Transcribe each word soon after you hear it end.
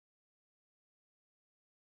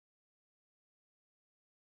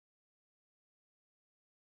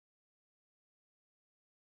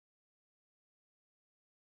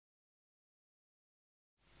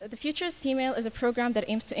The Future is Female is a program that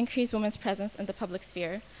aims to increase women's presence in the public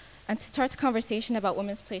sphere and to start a conversation about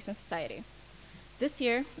women's place in society. This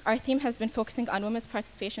year, our theme has been focusing on women's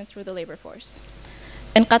participation through the labor force.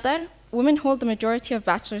 In Qatar, women hold the majority of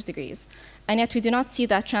bachelor's degrees, and yet we do not see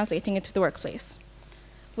that translating into the workplace.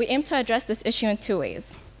 We aim to address this issue in two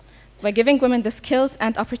ways: by giving women the skills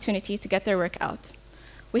and opportunity to get their work out.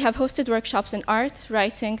 We have hosted workshops in art,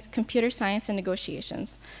 writing, computer science, and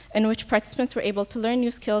negotiations, in which participants were able to learn new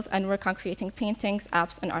skills and work on creating paintings,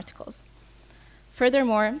 apps, and articles.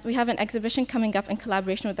 Furthermore, we have an exhibition coming up in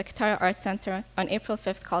collaboration with the Qatar Art Center on April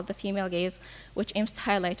 5th called The Female Gaze, which aims to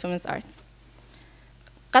highlight women's arts.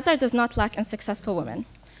 Qatar does not lack in successful women.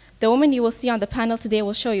 The women you will see on the panel today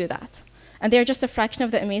will show you that, and they are just a fraction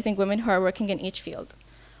of the amazing women who are working in each field.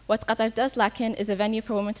 What Qatar does lack in is a venue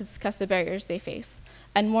for women to discuss the barriers they face,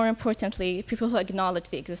 and more importantly, people who acknowledge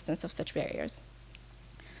the existence of such barriers.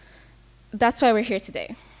 That's why we're here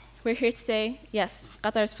today. We're here to say, yes,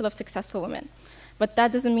 Qatar is full of successful women, but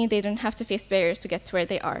that doesn't mean they don't have to face barriers to get to where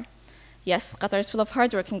they are. Yes, Qatar is full of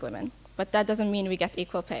hardworking women, but that doesn't mean we get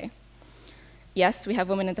equal pay. Yes, we have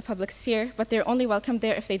women in the public sphere, but they're only welcome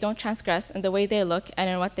there if they don't transgress in the way they look and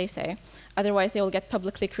in what they say. Otherwise, they will get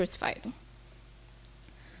publicly crucified.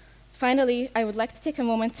 Finally, I would like to take a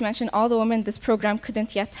moment to mention all the women this program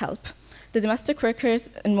couldn't yet help: the domestic workers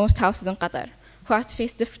in most houses in Qatar,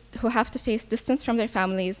 who have to face distance from their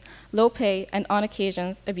families, low pay, and on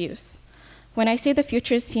occasions, abuse. When I say the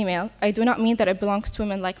future is female, I do not mean that it belongs to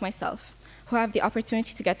women like myself, who have the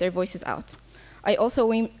opportunity to get their voices out. I also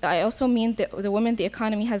mean the women the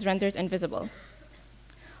economy has rendered invisible.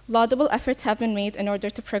 Laudable efforts have been made in order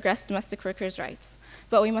to progress domestic workers' rights,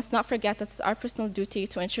 but we must not forget that it's our personal duty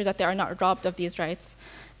to ensure that they are not robbed of these rights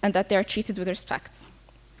and that they are treated with respect.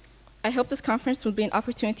 I hope this conference will be an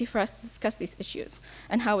opportunity for us to discuss these issues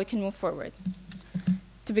and how we can move forward.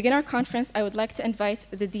 To begin our conference, I would like to invite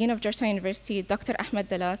the Dean of Georgetown University, Dr. Ahmed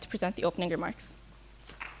Dalal, to present the opening remarks.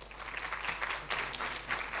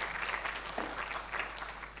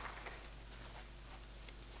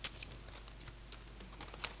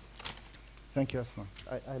 Thank you, Asma.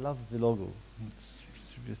 I love the logo.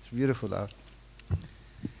 It's beautiful art.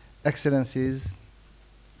 Excellencies,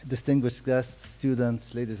 distinguished guests,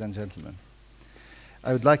 students, ladies and gentlemen.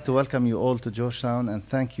 I would like to welcome you all to Georgetown and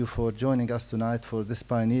thank you for joining us tonight for this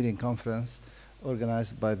pioneering conference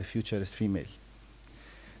organized by The Future is Female.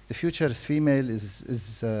 The Future is Female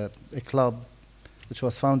is a club which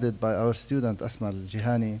was founded by our student Asma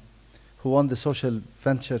Al-Jihani, who won the Social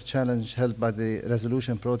Venture Challenge held by the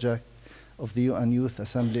Resolution Project of the UN Youth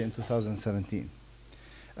Assembly in 2017.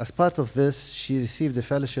 As part of this, she received a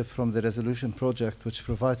fellowship from the Resolution Project, which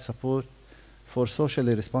provides support for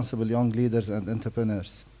socially responsible young leaders and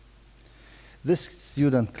entrepreneurs. This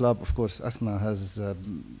student club, of course, Asma has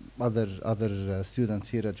other students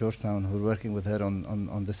here at Georgetown who are working with her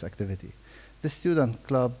on this activity. This student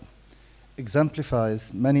club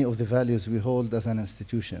exemplifies many of the values we hold as an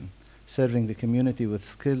institution: serving the community with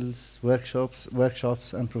skills,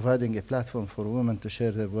 workshops, and providing a platform for women to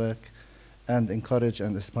share their work and encourage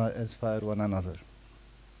and inspire one another.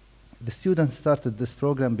 The students started this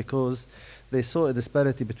program because they saw a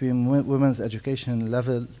disparity between women's education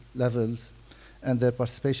levels and their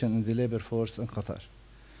participation in the labor force in Qatar.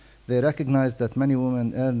 They recognized that many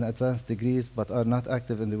women earn advanced degrees but are not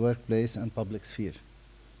active in the workplace and public sphere.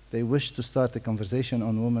 They wish to start a conversation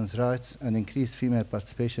on women's rights and increase female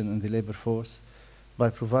participation in the labor force by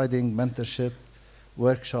providing mentorship,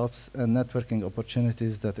 workshops, and networking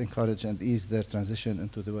opportunities that encourage and ease their transition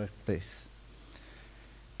into the workplace.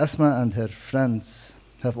 Asma and her friends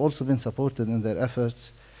have also been supported in their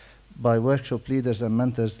efforts by workshop leaders and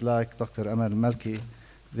mentors like Dr. Amal Malki,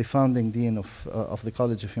 the founding dean of the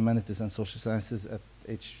College of Humanities and Social Sciences at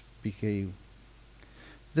HBKU.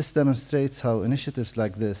 This demonstrates how initiatives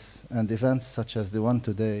like this and events such as the one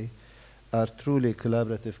today are truly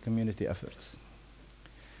collaborative community efforts.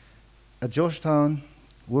 At Georgetown,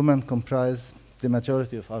 women comprise the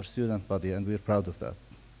majority of our student body, and we're proud of that.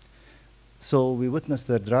 So we witness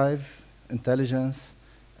their drive, intelligence,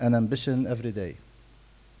 and ambition every day,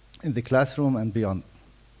 in the classroom and beyond.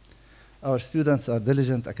 Our students are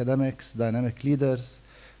diligent academics, dynamic leaders,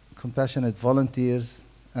 compassionate volunteers,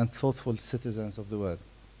 and thoughtful citizens of the world.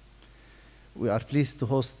 We are pleased to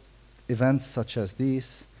host events such as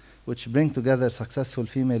these, which bring together successful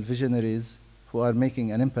female visionaries who are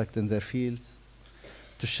making an impact in their fields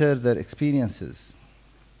to share their experiences.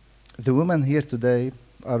 The women here today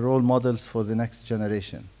are role models for the next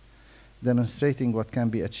generation, demonstrating what can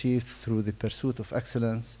be achieved through the pursuit of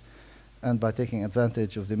excellence and by taking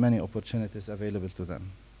advantage of the many opportunities available to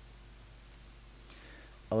them.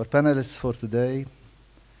 Our panelists for today,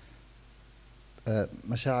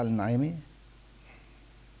 Masha'al Naimi,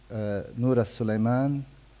 Noura Sulaiman,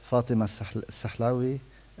 Fatima Sahlawi,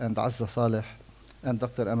 and Azza Saleh, and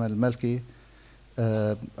Dr. Amal Malki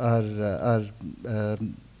are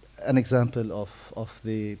an example of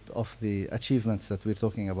the achievements that we're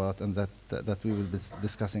talking about and that we will be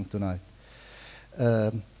discussing tonight.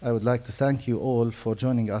 I would like to thank you all for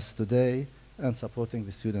joining us today and supporting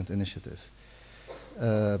the student initiative.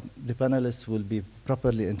 The panelists will be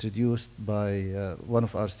properly introduced by one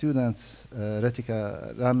of our students,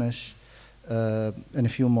 Ritika Ramesh, in a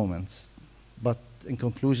few moments. But in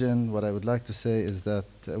conclusion, what I would like to say is that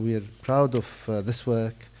we are proud of this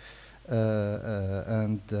work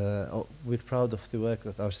and we're proud of the work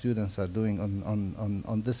that our students are doing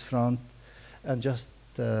on this front. And just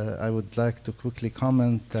I would like to quickly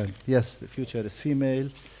comment that yes, the future is female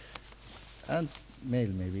and male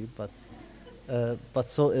maybe, but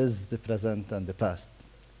so is the present and the past.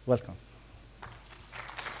 Welcome.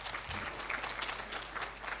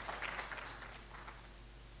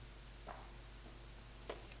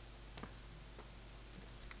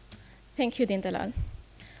 Thank you, Dean Dalal.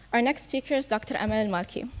 Our next speaker is Dr. Amal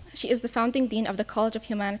Malki. She is the founding dean of the College of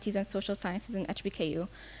Humanities and Social Sciences in HBKU,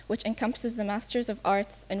 which encompasses the Masters of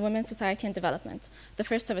Arts in Women's Society and Development, the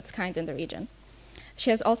first of its kind in the region. She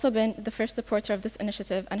has also been the first supporter of this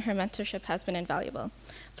initiative, and her mentorship has been invaluable.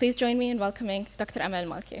 Please join me in welcoming Dr. Amal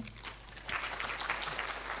Malki.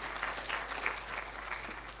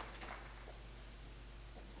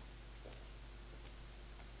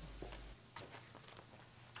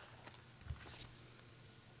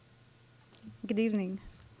 Good evening.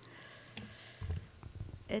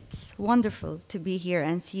 It's wonderful to be here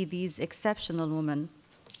and see these exceptional women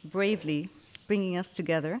bravely bringing us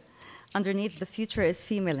together underneath the Future is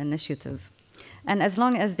Female initiative. And as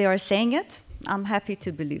long as they are saying it, I'm happy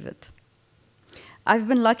to believe it. I've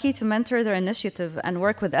been lucky to mentor their initiative and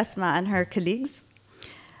work with Asma and her colleagues.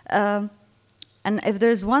 And if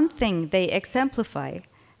there's one thing they exemplify,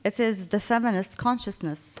 it is the feminist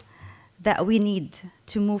consciousness that we need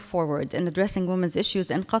to move forward in addressing women's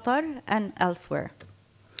issues in Qatar and elsewhere.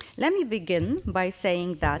 Let me begin by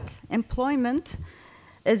saying that employment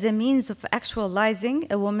is a means of actualizing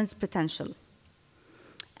a woman's potential.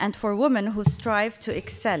 And for women who strive to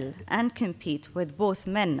excel and compete with both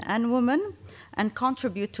men and women and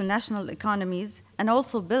contribute to national economies and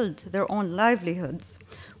also build their own livelihoods,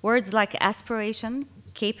 words like aspiration,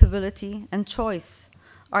 capability, and choice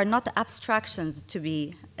are not abstractions to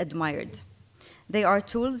be admired. They are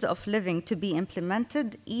tools of living to be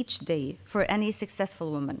implemented each day for any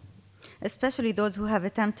successful woman, especially those who have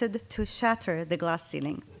attempted to shatter the glass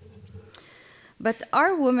ceiling. But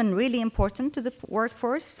are women really important to the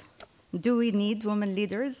workforce? Do we need women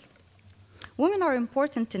leaders? Women are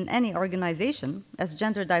important in any organization, as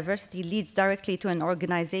gender diversity leads directly to an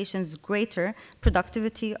organization's greater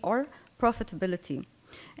productivity or profitability.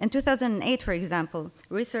 In 2008, for example,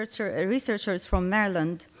 researchers from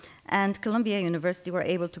Maryland and Columbia University were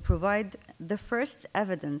able to provide the first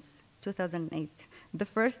evidence, 2008, the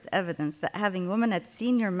first evidence that having women at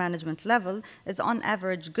senior management level is on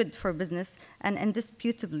average good for business and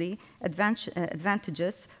indisputably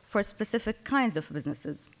advantageous for specific kinds of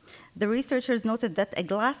businesses. The researchers noted that a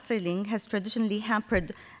glass ceiling has traditionally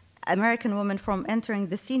hampered American women from entering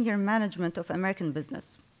the senior management of American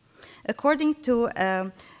business. According to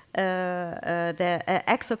the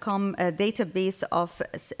Exocom database of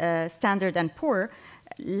Standard & Poor,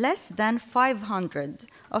 less than 500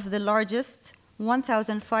 of the largest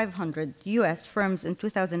 1,500 US firms in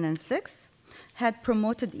 2006 had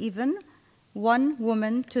promoted even one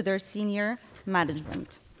woman to their senior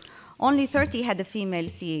management. Only 30 had a female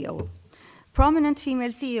CEO. Prominent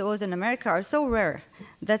female CEOs in America are so rare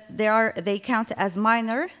that they count as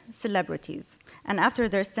minor celebrities, and after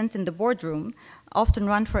their stint in the boardroom, often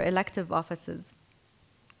run for elective offices.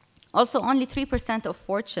 Also, only 3% of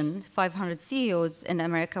Fortune 500 CEOs in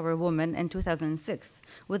America were women in 2006,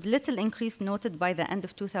 with little increase noted by the end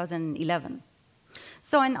of 2011.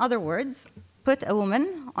 So in other words, put a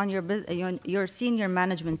woman on your senior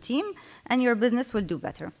management team and your business will do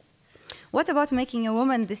better. What about making a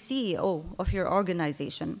woman the CEO of your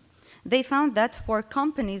organization? They found that for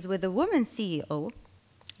companies with a woman CEO,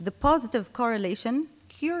 the positive correlation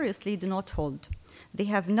curiously do not hold. They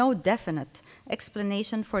have no definite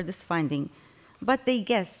explanation for this finding, but they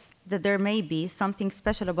guess that there may be something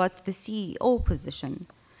special about the CEO position,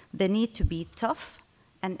 the need to be tough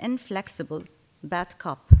and inflexible, bad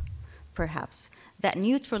cop, perhaps, that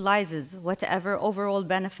neutralizes whatever overall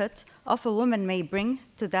benefit of a woman may bring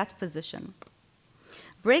to that position.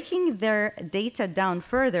 Breaking their data down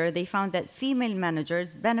further, they found that female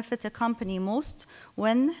managers benefit a company most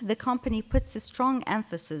when the company puts a strong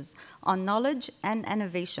emphasis on knowledge and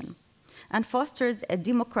innovation and fosters a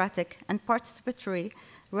democratic and participatory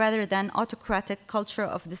rather than autocratic culture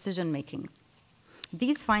of decision-making.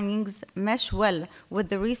 These findings mesh well with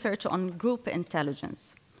the research on group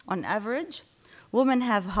intelligence. On average, women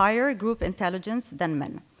have higher group intelligence than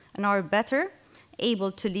men and are better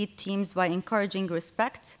able to lead teams by encouraging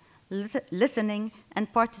respect, listening,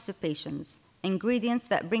 and participations, ingredients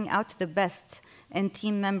that bring out the best in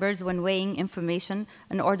team members when weighing information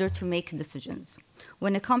in order to make decisions.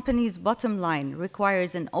 When a company's bottom line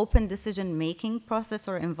requires an open decision-making process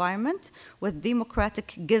or environment with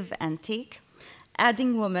democratic give and take,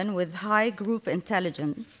 adding women with high group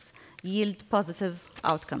intelligence yield positive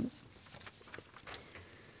outcomes.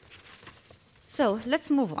 So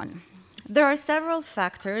let's move on. There are several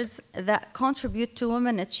factors that contribute to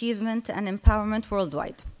women achievement and empowerment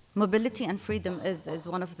worldwide. Mobility and freedom is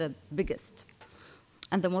one of the biggest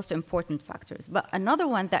and the most important factors. But another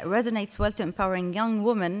one that resonates well to empowering young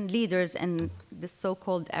women leaders in the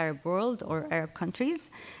so-called Arab world or Arab countries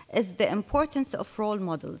is the importance of role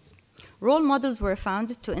models. Role models were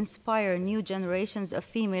found to inspire new generations of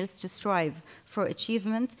females to strive for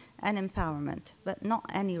achievement and empowerment, but not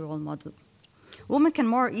any role model. Women can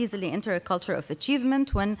more easily enter a culture of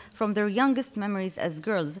achievement when, from their youngest memories as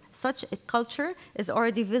girls, such a culture is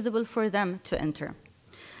already visible for them to enter.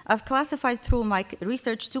 I've classified through my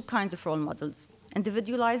research two kinds of role models: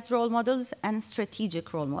 individualized role models and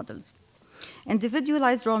strategic role models.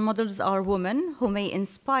 Individualized role models are women who may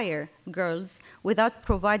inspire girls without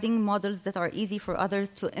providing models that are easy for others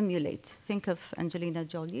to emulate. Think of Angelina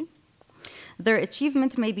Jolie. Their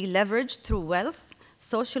achievement may be leveraged through wealth,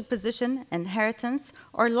 social position, inheritance,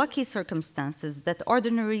 or lucky circumstances that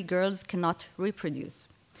ordinary girls cannot reproduce.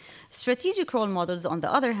 Strategic role models, on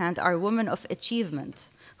the other hand, are women of achievement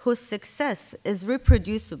whose success is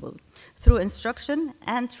reproducible through instruction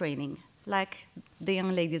and training, like the young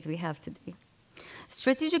ladies we have today.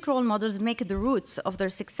 Strategic role models make the roots of their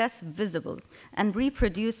success visible and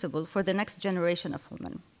reproducible for the next generation of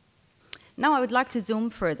women. Now I would like to zoom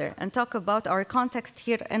further and talk about our context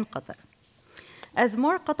here in Qatar. As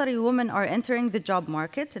more Qatari women are entering the job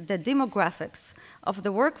market, the demographics of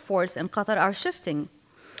the workforce in Qatar are shifting.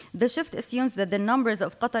 The shift assumes that the numbers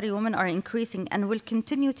of Qatari women are increasing and will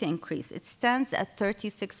continue to increase. It stands at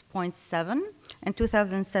 36.7 in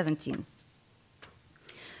 2017.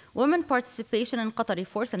 Women participation in Qatari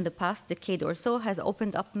force in the past decade or so has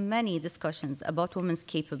opened up many discussions about women's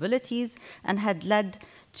capabilities and has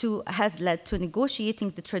led to negotiating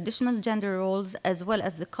the traditional gender roles as well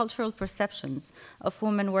as the cultural perceptions of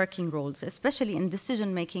women working roles, especially in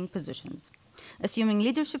decision-making positions. Assuming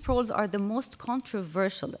leadership roles are the most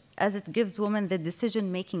controversial as it gives women the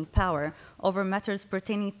decision-making power over matters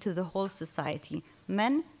pertaining to the whole society,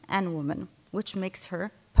 men and women, which makes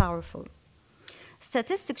her powerful.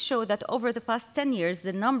 Statistics show that over the past 10 years,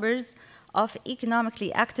 the numbers of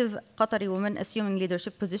economically active Qatari women assuming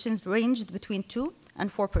leadership positions ranged between 2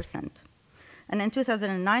 and 4%. And in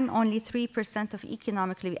 2009, only 3% of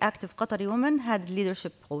economically active Qatari women had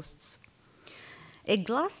leadership posts. A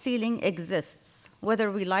glass ceiling exists,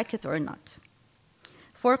 whether we like it or not,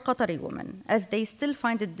 for Qatari women, as they still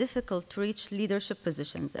find it difficult to reach leadership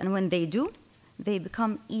positions. And when they do, they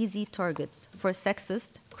become easy targets for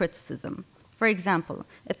sexist criticism. For example,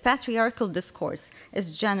 a patriarchal discourse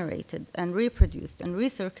is generated and reproduced and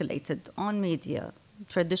recirculated on media,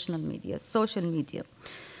 traditional media, social media.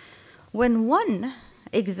 When one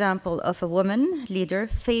example of a woman leader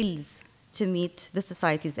fails to meet the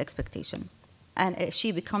society's expectation, and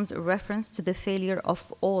she becomes a reference to the failure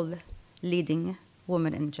of all leading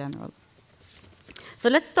women in general. So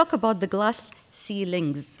let's talk about the glass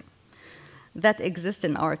ceilings that exist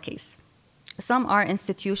in our case. Some are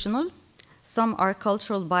institutional, some are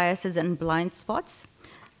cultural biases and blind spots,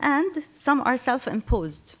 and some are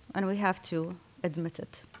self-imposed, and we have to admit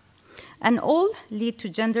it. And all lead to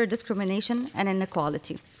gender discrimination and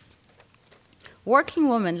inequality. Working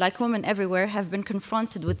women, like women everywhere, have been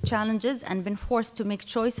confronted with challenges and been forced to make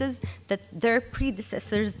choices that their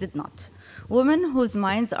predecessors did not. Women whose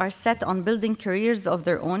minds are set on building careers of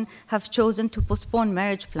their own have chosen to postpone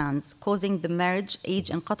marriage plans, causing the marriage age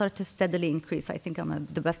in Qatar to steadily increase. I think I'm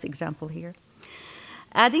the best example here.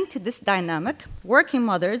 Adding to this dynamic, working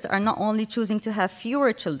mothers are not only choosing to have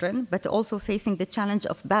fewer children, but also facing the challenge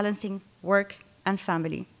of balancing work and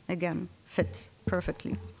family. Again, fit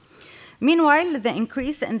perfectly. Meanwhile, the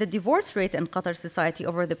increase in the divorce rate in Qatar society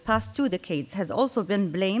over the past 2 decades has also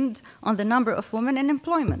been blamed on the number of women in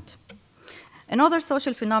employment. Another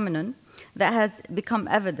social phenomenon that has become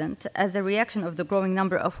evident as a reaction of the growing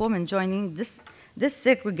number of women joining this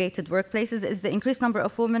segregated workplaces is the increased number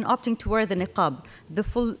of women opting to wear the niqab, the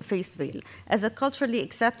full face veil, as a culturally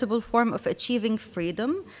acceptable form of achieving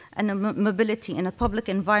freedom and mobility in a public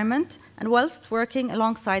environment, and whilst working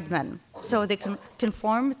alongside men. So they can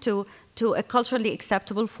conform to a culturally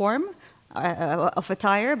acceptable form of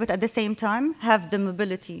attire, but at the same time have the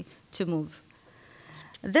mobility to move.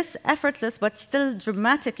 This effortless but still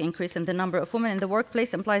dramatic increase in the number of women in the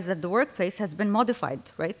workplace implies that the workplace has been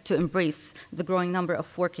modified, right, to embrace the growing number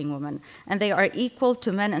of working women, and they are equal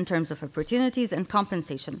to men in terms of opportunities and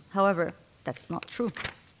compensation. However, that's not true.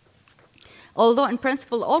 Although in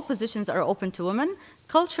principle all positions are open to women,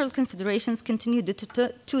 cultural considerations continue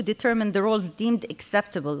to determine the roles deemed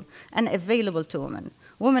acceptable and available to women.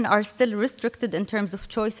 Women are still restricted in terms of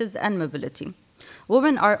choices and mobility.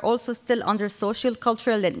 Women are also still under social,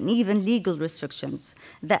 cultural, and even legal restrictions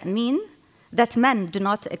that men do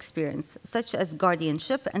not experience, such as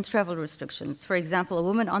guardianship and travel restrictions. For example, a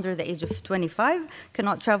woman under the age of 25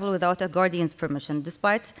 cannot travel without a guardian's permission,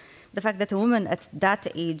 despite the fact that a woman at that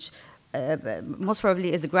age most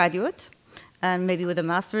probably is a graduate, and maybe with a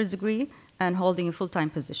master's degree, and holding a full-time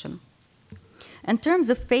position. In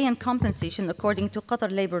terms of pay and compensation, according to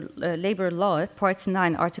Qatar labor law, Part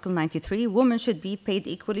 9, Article 93, women should be paid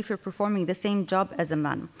equally for performing the same job as a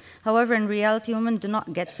man. However, in reality, women do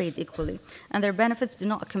not get paid equally, and their benefits do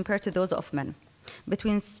not compare to those of men.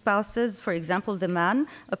 Between spouses, for example, the man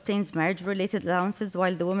obtains marriage-related allowances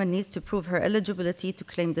while the woman needs to prove her eligibility to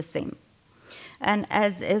claim the same. And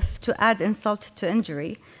as if to add insult to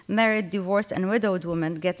injury, married, divorced, and widowed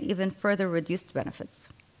women get even further reduced benefits.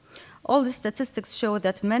 All the statistics show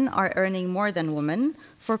that men are earning more than women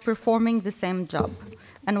for performing the same job.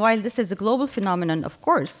 And while this is a global phenomenon, of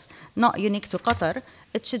course, not unique to Qatar,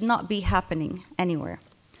 it should not be happening anywhere.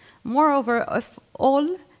 Moreover, of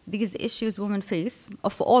all these issues women face, the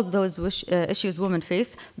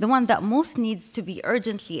one that most needs to be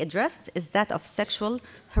urgently addressed is that of sexual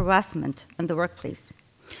harassment in the workplace.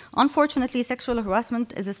 Unfortunately, sexual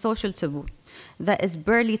harassment is a social taboo that is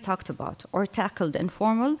barely talked about or tackled in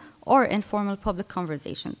formal or informal public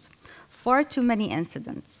conversations. Far too many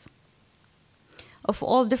incidents of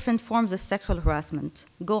all different forms of sexual harassment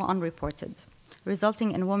go unreported,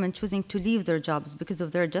 resulting in women choosing to leave their jobs because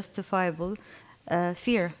of their justifiable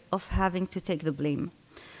fear of having to take the blame,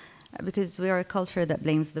 because we are a culture that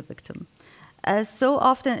blames the victim. As so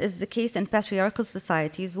often is the case in patriarchal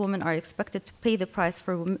societies, women are expected to pay the price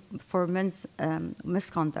for men's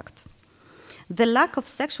misconduct. The lack of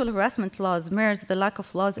sexual harassment laws mirrors the lack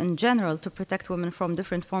of laws in general to protect women from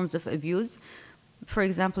different forms of abuse. For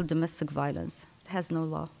example, domestic violence has no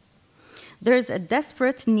law. There is a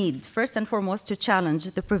desperate need, first and foremost, to challenge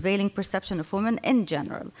the prevailing perception of women in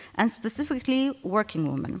general, and specifically working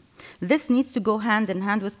women. This needs to go hand in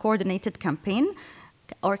hand with coordinated campaigns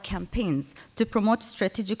to promote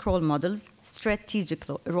strategic role models.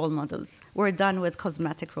 We're done with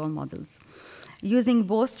cosmetic role models, using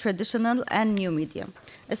both traditional and new media.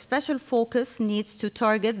 A special focus needs to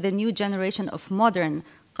target the new generation of modern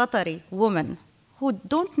Qatari women who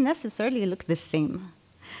don't necessarily look the same.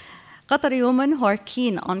 Qatari women who are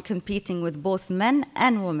keen on competing with both men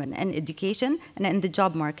and women in education and in the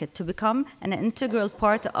job market to become an integral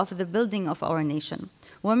part of the building of our nation.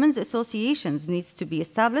 Women's associations needs to be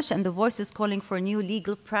established, and the voices calling for new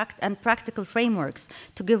legal and practical frameworks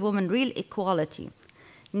to give women real equality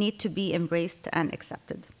need to be embraced and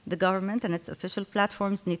accepted. The government and its official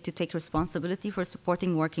platforms need to take responsibility for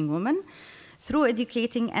supporting working women through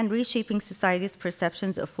educating and reshaping society's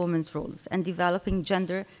perceptions of women's roles and developing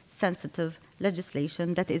gender-sensitive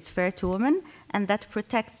legislation that is fair to women and that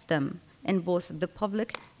protects them in both the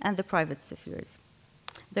public and the private spheres.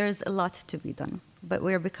 There is a lot to be done, but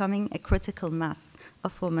we are becoming a critical mass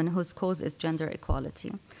of women whose cause is gender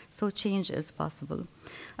equality. So change is possible.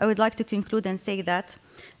 I would like to conclude and say that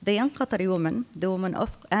the young Qatari women, the women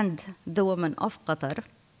of Qatar,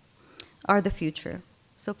 are the future.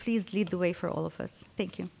 So please lead the way for all of us.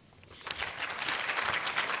 Thank you.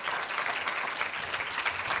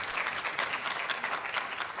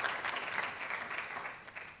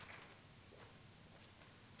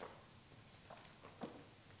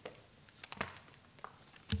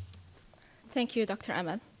 Thank you, Dr.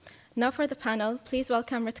 Ahmed. Now for the panel, please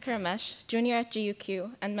welcome Ritka Ramesh, junior at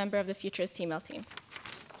GUQ and member of the Futures female team.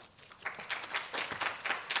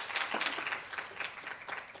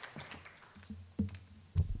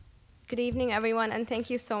 Good evening, everyone, and thank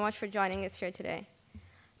you so much for joining us here today.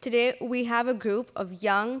 Today, we have a group of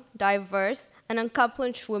young, diverse, and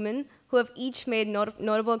accomplished women who have each made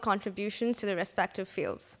notable contributions to their respective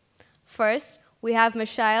fields. First, we have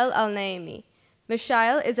Mishael Al-Naimi.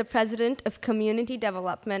 Mishael is a president of community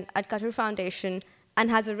development at Qatar Foundation and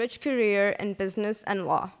has a rich career in business and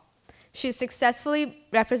law. She has successfully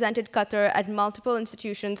represented Qatar at multiple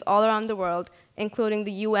institutions all around the world, including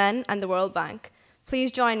the UN and the World Bank.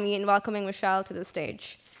 Please join me in welcoming Mishael to the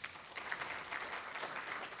stage.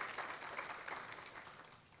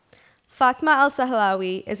 Fatma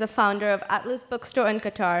Al-Sahlawi is a founder of Atlas Bookstore in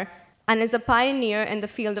Qatar and is a pioneer in the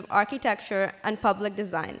field of architecture and public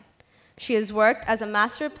design. She has worked as a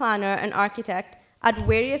master planner and architect at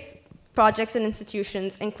various projects and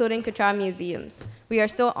institutions, including Qatar museums. We are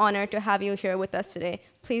so honored to have you here with us today.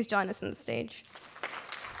 Please join us on the stage.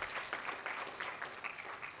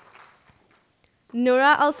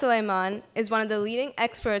 Noura Al-Sulaiman is one of the leading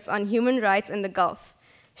experts on human rights in the Gulf.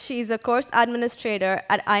 She is a course administrator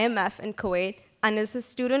at IMF in Kuwait and is a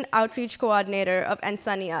student outreach coordinator of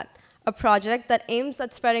Ensaniyat, a project that aims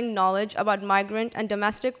at spreading knowledge about migrant and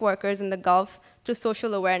domestic workers in the Gulf through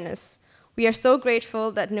social awareness. We are so grateful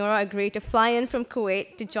that Noura agreed to fly in from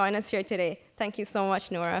Kuwait to join us here today. Thank you so much,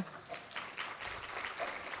 Noura.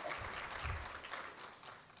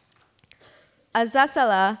 Azza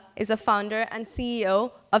Salah is a founder and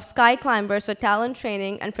CEO of Sky Climbers for talent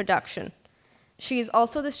training and production. She is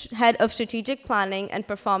also the head of strategic planning and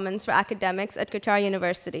performance for academics at Qatar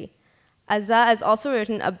University. Azza has also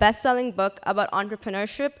written a best-selling book about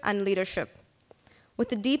entrepreneurship and leadership.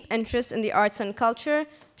 With a deep interest in the arts and culture,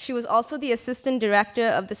 she was also the assistant director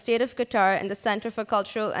of the State of Qatar and the Center for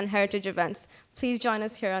Cultural and Heritage Events. Please join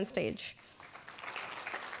us here on stage.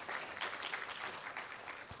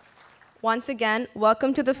 Once again,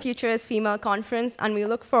 welcome to the Future is Female Conference, and we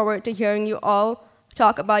look forward to hearing you all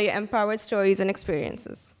talk about your empowered stories and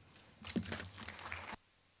experiences.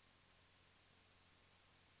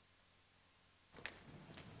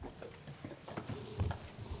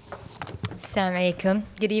 Assalamu alaikum.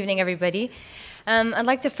 Good evening, everybody. I'd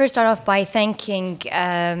like to first start off by thanking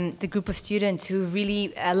the group of students who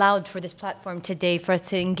really allowed for this platform today for us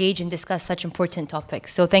to engage and discuss such important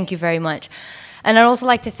topics. So thank you very much. And I'd also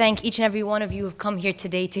like to thank each and every one of you who've come here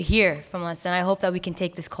today to hear from us, and I hope that we can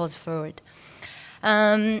take this cause forward.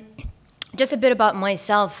 Just a bit about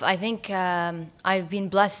myself. I think I've been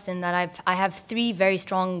blessed in that I have three very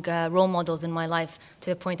strong role models in my life, to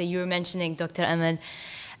the point that you were mentioning, Dr. Amal.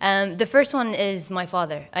 The first one is my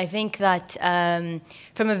father. I think that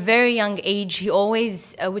from a very young age, he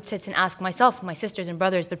always would sit and ask myself, my sisters and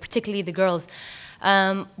brothers, but particularly the girls,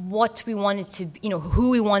 what we wanted to,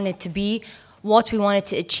 who we wanted to be, what we wanted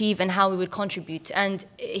to achieve, and how we would contribute. And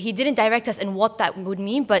he didn't direct us in what that would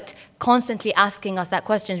mean, but constantly asking us that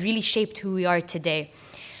question really shaped who we are today.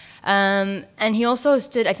 And he also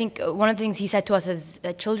stood, I think one of the things he said to us as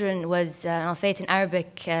children was, and I'll say it in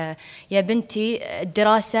Arabic, "Ya binti,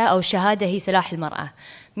 dirasa aw shahada hi salah al-mar'a."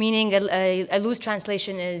 Meaning, a loose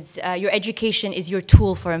translation is, your education is your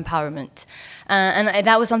tool for empowerment. And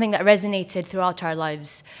that was something that resonated throughout our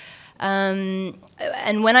lives.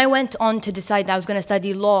 And when I went on to decide that I was going to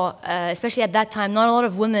study law, especially at that time, not a lot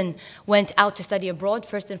of women went out to study abroad,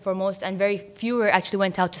 first and foremost, and very fewer actually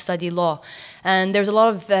went out to study law. And there was a lot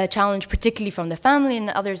of challenge, particularly from the family and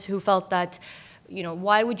others who felt that,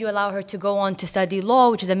 why would you allow her to go on to study law,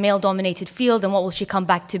 which is a male-dominated field, and what will she come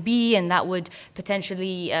back to be? And that would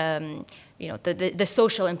potentially, the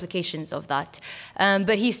social implications of that.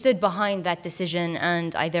 But he stood behind that decision,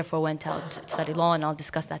 and I therefore went out to study law, and I'll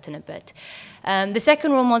discuss that in a bit. The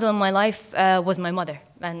second role model in my life was my mother,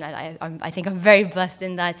 and I think I'm very blessed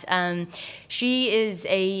in that. She is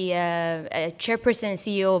a chairperson and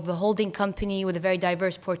CEO of a holding company with a very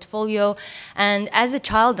diverse portfolio. And as a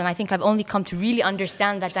child, and I think I've only come to really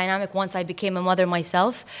understand that dynamic once I became a mother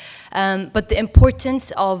myself, but the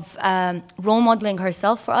importance of role modeling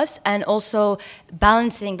herself for us and also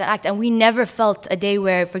balancing that act. And we never felt a day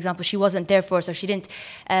where, for example, she wasn't there for us, or she didn't.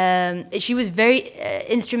 She was very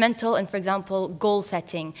instrumental in, for example, goal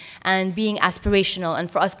setting and being aspirational, and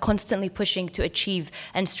for us constantly pushing to achieve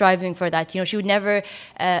and striving for that. She would never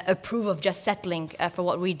approve of just settling for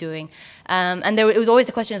what we're doing. And it was always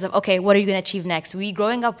the question of, okay, what are you going to achieve next?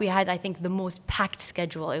 Growing up, we had, I think, the most packed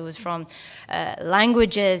schedule. It was from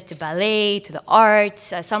languages to ballet to the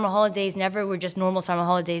arts. Summer holidays never were just normal summer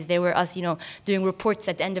holidays. They were us, doing reports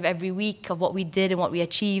at the end of every week of what we did and what we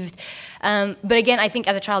achieved. But again, I think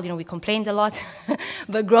as a child, we complained a lot.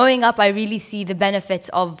 But growing up, I really see the benefits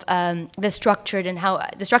of the structured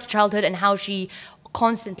childhood and how she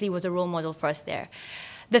constantly was a role model for us there.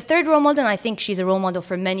 The third role model, and I think she's a role model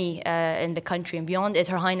for many in the country and beyond, is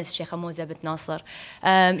Her Highness Sheikha Moza bint Nasser.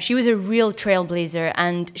 She was a real trailblazer,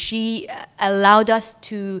 and she allowed us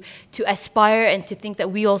to aspire and to think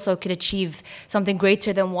that we also could achieve something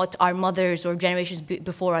greater than what our mothers or generations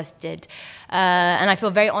before us did. And I feel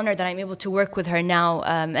very honored that I'm able to work with her now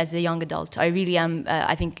as a young adult. I really am,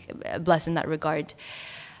 I think, blessed in that regard.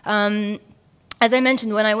 As I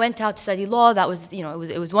mentioned, when I went out to study law, that was, you know,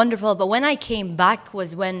 it was wonderful. But when I came back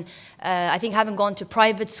was when, I think having gone to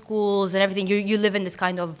private schools and everything, you live in this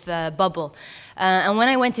kind of bubble. And when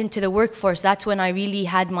I went into the workforce, that's when I really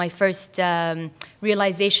had my first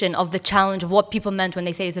realization of the challenge of what people meant when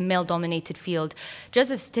they say it's a male-dominated field.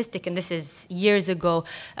 Just a statistic, and this is years ago,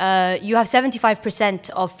 you have 75%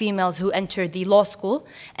 of females who enter the law school,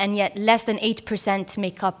 and yet less than 8%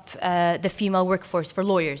 make up the female workforce, for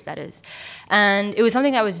lawyers, that is. And it was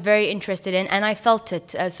something I was very interested in, and I felt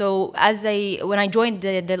it. So when I joined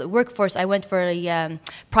the workforce, I went for a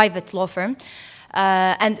private law firm.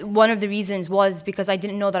 And one of the reasons was because I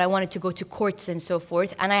didn't know that I wanted to go to courts and so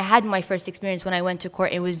forth. And I had my first experience when I went to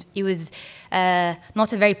court. It was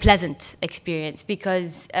not a very pleasant experience,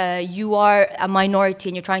 because you are a minority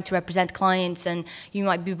and you're trying to represent clients, and you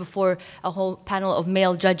might be before a whole panel of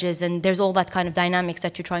male judges, and there's all that kind of dynamics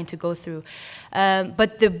that you're trying to go through.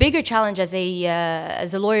 But the bigger challenge as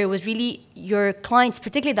a lawyer was really your clients,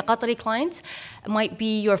 particularly the Qatari clients, might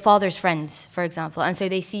be your father's friends, for example, and so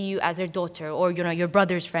they see you as their daughter, or your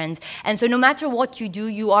brother's friends, and so no matter what you do,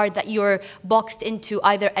 you're boxed into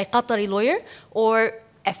either a Qatari lawyer or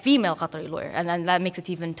a female Qatari lawyer, and then that makes it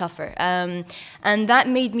even tougher. And that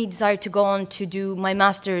made me desire to go on to do my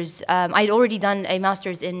master's. I'd already done a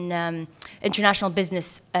master's in international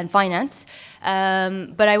business and finance,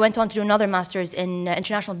 but I went on to do another master's in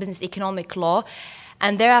international business economic law.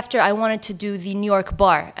 And thereafter, I wanted to do the New York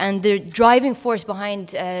bar. And the driving force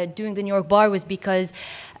behind doing the New York bar was because,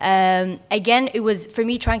 again, it was for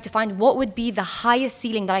me trying to find what would be the highest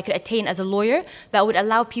ceiling that I could attain as a lawyer that would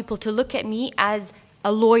allow people to look at me as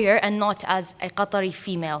a lawyer and not as a Qatari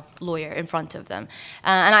female lawyer in front of them.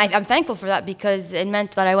 And I'm thankful for that, because it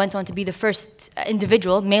meant that I went on to be the first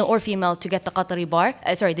individual, male or female, to get the Qatari bar,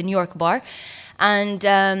 the New York bar. And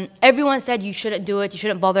everyone said you shouldn't do it, you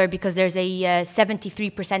shouldn't bother, because there's a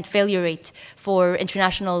 73% failure rate for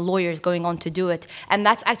international lawyers going on to do it. And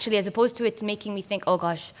that's actually, as opposed to it making me think, oh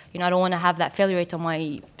gosh, I don't want to have that failure rate on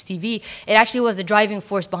my CV, it actually was the driving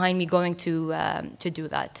force behind me going to do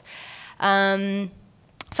that.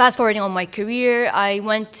 Fast forwarding on my career, I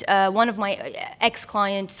went, one of my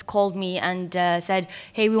ex-clients called me and said,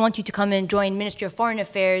 hey, we want you to come and join Ministry of Foreign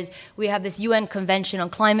Affairs. We have this UN Convention on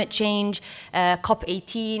Climate Change,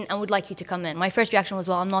 COP18, and would like you to come in. My first reaction was,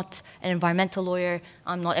 well, I'm not an environmental lawyer.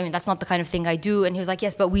 That's not the kind of thing I do. And he was like,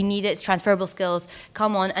 yes, but we need it. It's transferable skills.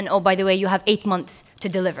 Come on. And oh, by the way, you have 8 months to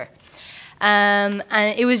deliver. And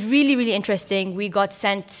it was really, really interesting. We got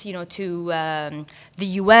sent, to the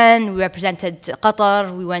UN. We represented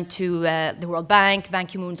Qatar. We went to the World Bank, Ban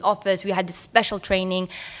Ki-moon's office. We had this special training.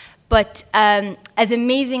 But as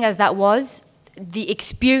amazing as that was, the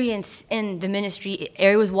experience in the ministry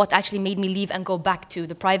area was what actually made me leave and go back to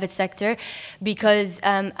the private sector, because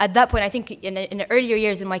at that point, I think in the earlier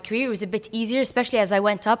years in my career, it was a bit easier, especially as I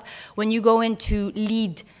went up. When you go in to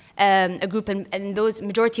lead a group, and those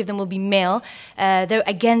majority of them will be male.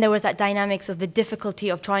 There was that dynamics of the difficulty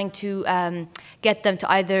of trying to get them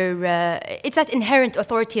to either, it's that inherent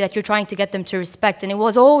authority that you're trying to get them to respect, and it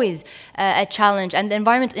was always a challenge. And the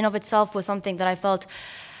environment in of itself was something that I felt,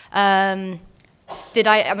 I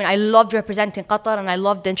loved representing Qatar, and I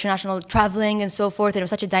loved the international traveling and so forth, and it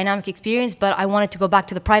was such a dynamic experience, but I wanted to go back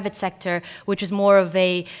to the private sector, which is more of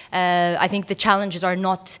I think the challenges are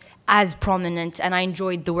not as prominent, and I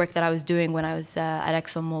enjoyed the work that I was doing when I was at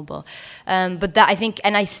ExxonMobil. But that, I think,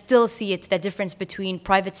 and I still see it, the difference between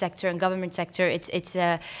private sector and government sector, it's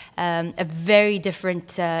a very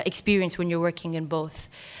different experience when you're working in both.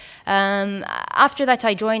 After that,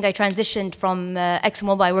 I transitioned from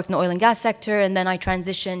ExxonMobil. I worked in the oil and gas sector, and then I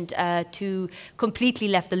transitioned to completely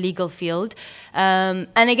left the legal field. And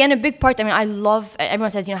again, a big part,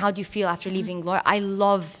 everyone says, how do you feel after leaving law? I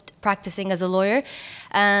loved practicing as a lawyer,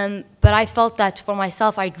 but I felt that for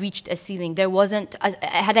myself, I'd reached a ceiling. There wasn't,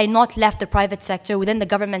 had I not left the private sector, within the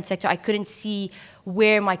government sector, I couldn't see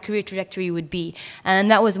where my career trajectory would be.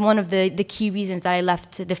 And that was one of the key reasons that I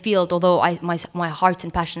left the field, although my heart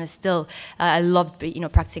and passion is still, I loved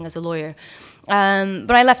practicing as a lawyer.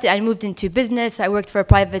 But I left it. I moved into business. I worked for a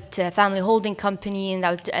private family holding company,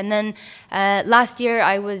 and then last year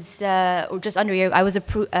I was, or just under a year, I was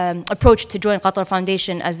approached to join Qatar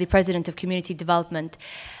Foundation as the president of community development.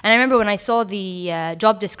 And I remember when I saw the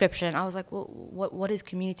job description, I was like, well, what is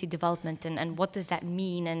community development, and what does that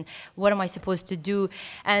mean, and what am I supposed to do?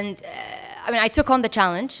 And I mean, I took on the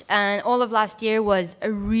challenge, and all of last year was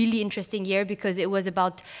a really interesting year because it was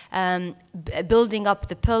about building up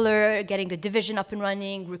the pillar, getting the division up and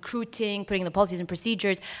running, recruiting, putting the policies and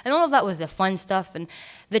procedures, and all of that was the fun stuff. And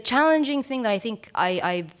the challenging thing that I think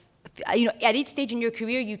you know, at each stage in your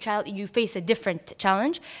career, you face a different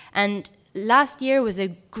challenge. And last year was a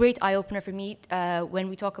great eye-opener for me when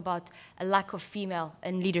we talk about a lack of female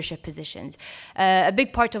in leadership positions. A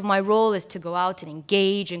big part of my role is to go out and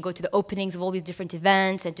engage and go to the openings of all these different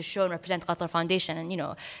events and to show and represent Qatar Foundation, and you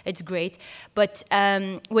know, it's great. But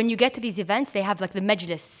when you get to these events, they have like the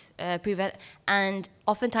majlis pre-event, and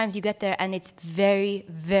oftentimes you get there and it's very,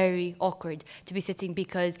 very awkward to be sitting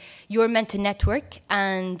because you're meant to network,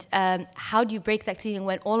 and how do you break that ceiling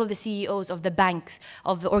when all of the CEOs of the banks,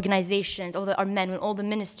 of the organizations, all are men, when all the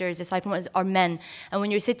ministers, aside from us, are men, and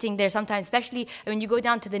when you're sitting there sometimes, especially when you go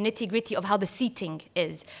down to the nitty-gritty of how the seating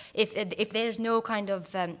is, if there's no kind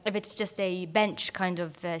of, if it's just a bench kind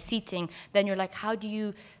of seating, then you're like, how do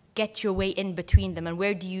you get your way in between them, and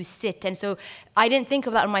where do you sit? And so I didn't think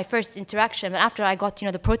of that on my first interaction, but after I got, you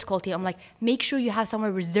know, the protocol team, I'm like, make sure you have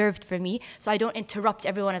somewhere reserved for me so I don't interrupt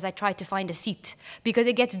everyone as I try to find a seat, because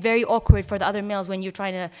it gets very awkward for the other males when you're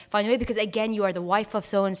trying to find a way, because again, you are the wife of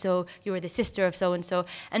so-and-so, you are the sister of so-and-so,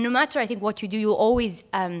 and no matter, I think, what you do, you'll always,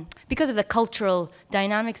 because of the cultural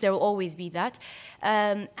dynamics, there will always be that.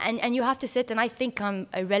 And you have to sit, and I think I'm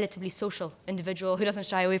a relatively social individual who doesn't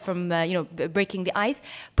shy away from you know, breaking the ice,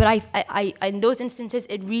 but I in those instances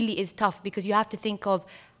it really is tough, because you have to think of,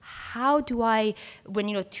 how do I, when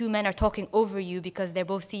you know, two men are talking over you because they're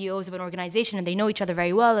both CEOs of an organization and they know each other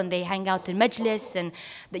very well and they hang out in majlis and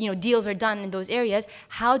you know, deals are done in those areas,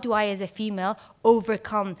 how do I as a female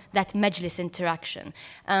overcome that majlis interaction?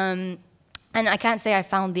 And I can't say I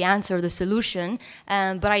found the answer or the solution,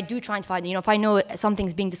 but I do try and find, you know, if I know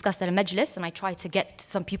something's being discussed at a majlis and I try to get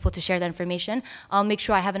some people to share that information, I'll make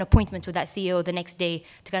sure I have an appointment with that CEO the next day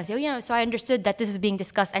to kind of say, oh, you know, so I understood that this is being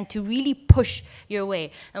discussed, and to really push your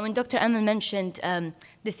way. And when Dr. Emma mentioned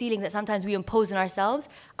the ceiling that sometimes we impose on ourselves,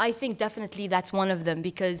 I think definitely that's one of them,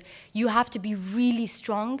 because you have to be really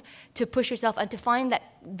strong to push yourself and to find that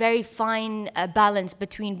very fine balance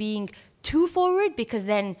between being too forward, because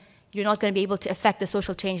then you're not going to be able to affect the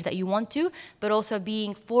social change that you want to, but also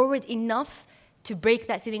being forward enough to break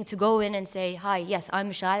that ceiling, to go in and say, hi, yes, I'm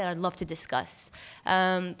Michelle, and I'd love to discuss.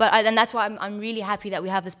 And that's why I'm really happy that we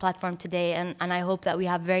have this platform today, and I hope that we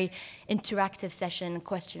have very interactive session,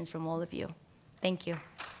 questions from all of you. Thank you.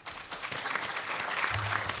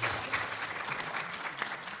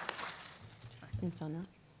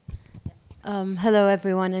 Hello,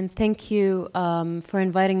 everyone, and thank you for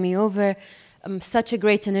inviting me over. Such a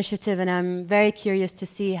great initiative, and I'm very curious to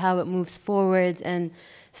see how it moves forward and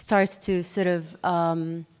starts to sort of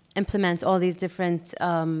implement all these different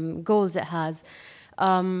goals it has.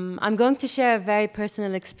 I'm going to share a very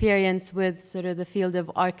personal experience with sort of the field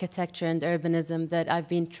of architecture and urbanism that I've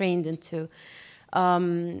been trained into.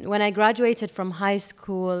 When I graduated from high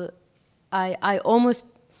school, I almost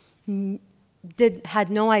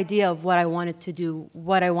had no idea of what I wanted to do,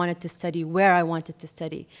 what I wanted to study, where I wanted to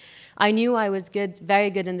study. I knew I was good, very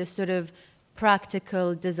good in this sort of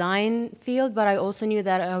practical design field, but I also knew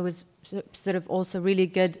that I was sort of also really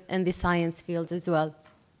good in the science field as well.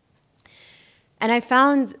 And I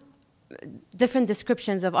found different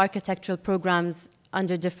descriptions of architectural programs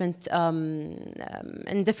under different,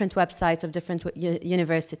 in different websites of different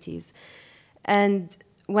universities. And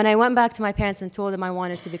when I went back to my parents and told them I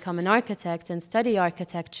wanted to become an architect and study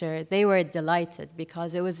architecture, they were delighted,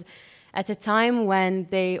 because it was at a time when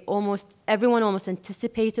everyone almost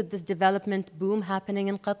anticipated this development boom happening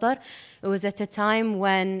in Qatar. It was at a time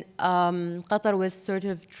when Qatar was sort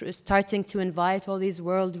of starting to invite all these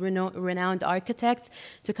world-renowned architects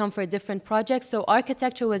to come for different projects. So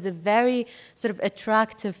architecture was a very sort of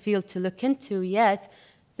attractive field to look into, yet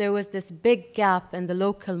there was this big gap in the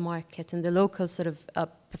local market, in the local sort of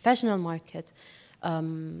professional market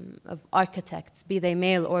of architects, be they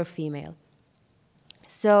male or female.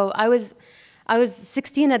 So I was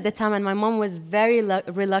 16 at the time, and my mom was very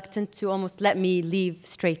reluctant to almost let me leave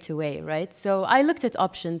straight away, right? So I looked at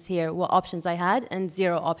options here, what options I had, and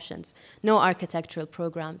 0 options, no architectural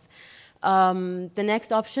programs. The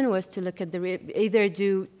next option was to look at either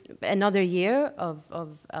do another year of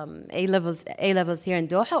A-levels here in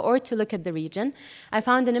Doha, or to look at the region. I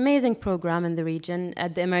found an amazing program in the region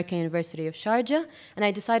at the American University of Sharjah, and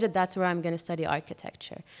I decided that's where I'm going to study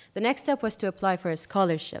architecture. The next step was to apply for a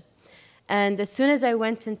scholarship. And as soon as I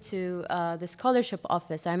went into the scholarship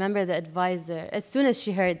office, I remember the advisor, as soon as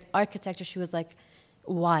she heard architecture, she was like,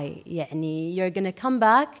 why? Yani, you're going to come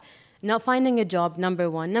back not finding a job, number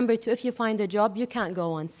one. Number two, if you find a job, you can't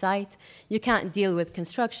go on site. You can't deal with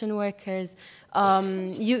construction workers.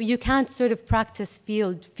 You can't sort of practice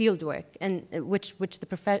field work, and which the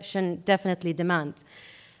profession definitely demands.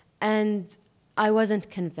 And I wasn't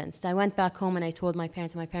convinced. I went back home and I told my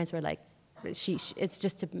parents, and my parents were like, it's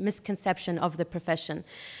just a misconception of the profession.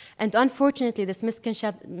 And unfortunately, this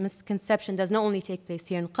misconception does not only take place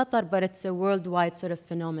here in Qatar, but it's a worldwide sort of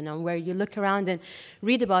phenomenon where you look around and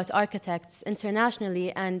read about architects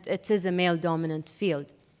internationally, and it is a male-dominant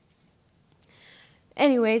field.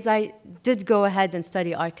 Anyways, I did go ahead and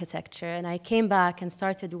study architecture, and I came back and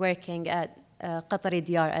started working at Qatari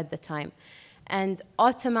Diyar at the time. And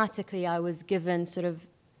automatically, I was given sort of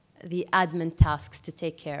the admin tasks to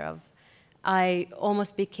take care of. I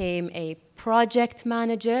almost became a project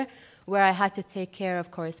manager where I had to take care of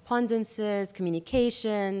correspondences,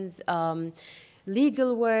 communications,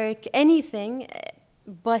 legal work, anything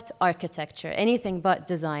but architecture, anything but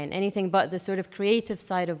design, anything but the sort of creative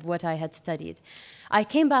side of what I had studied. I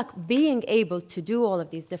came back being able to do all of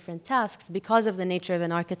these different tasks because of the nature of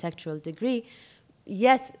an architectural degree,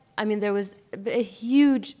 yet, I mean, there was a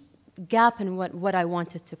huge gap in what I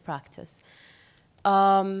wanted to practice.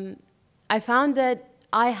 I found that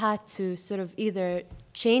I had to sort of either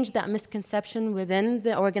change that misconception within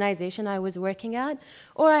the organization I was working at,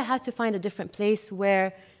 or I had to find a different place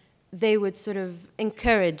where they would sort of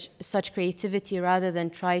encourage such creativity rather than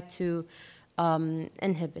try to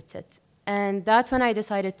inhibit it. And that's when I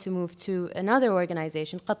decided to move to another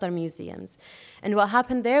organization, Qatar Museums. And what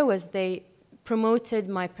happened there was they promoted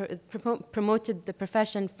the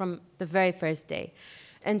profession from the very first day.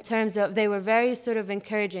 In terms of, they were very sort of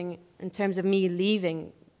encouraging in terms of me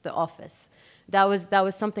leaving the office. That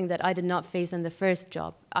was something that I did not face in the first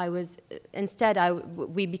job. Instead,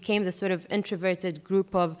 we became the sort of introverted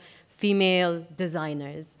group of female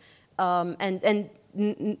designers. And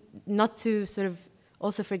not to sort of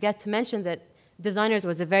also forget to mention that designers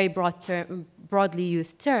was a very broadly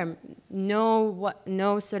used term.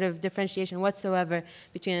 No sort of differentiation whatsoever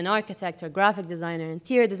between an architect or graphic designer,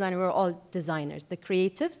 interior designer. We're all designers, the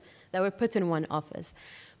creatives that were put in one office.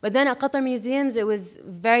 But then at Qatar Museums, it was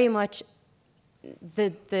very much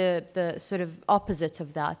the sort of opposite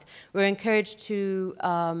of that. We're encouraged to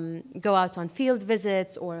go out on field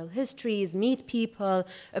visits, oral histories, meet people,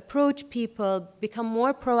 approach people, become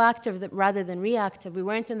more proactive rather than reactive. We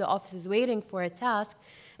weren't in the offices waiting for a task.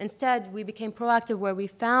 Instead, we became proactive where we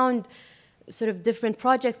found sort of different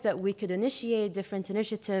projects that we could initiate, different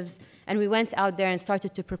initiatives, and we went out there and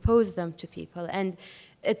started to propose them to people. And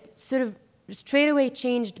it sort of straight away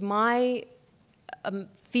changed my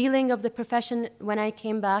feeling of the profession when I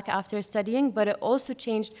came back after studying, but it also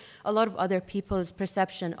changed a lot of other people's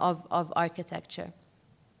perception of architecture.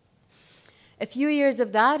 A few years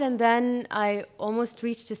of that, and then I almost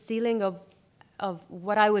reached a ceiling of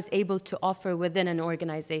what I was able to offer within an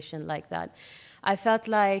organization like that. I felt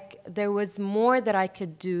like there was more that I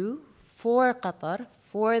could do for Qatar,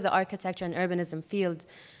 for the architecture and urbanism field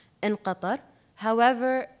in Qatar.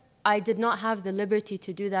 However, I did not have the liberty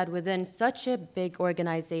to do that within such a big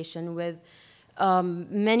organization with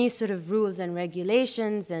many sort of rules and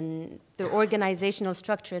regulations, and the organizational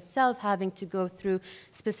structure itself having to go through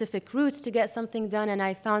specific routes to get something done. And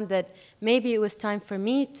I found that maybe it was time for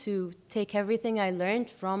me to take everything I learned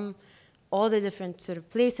from all the different sort of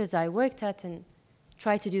places I worked at and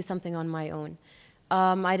try to do something on my own.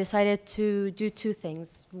 I decided to do two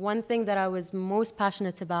things. One thing that I was most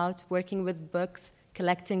passionate about, working with books,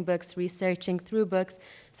 collecting books, researching through books.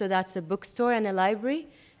 So that's a bookstore and a library.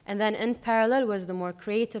 And then in parallel was the more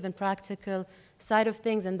creative and practical side of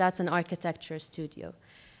things, and that's an architecture studio.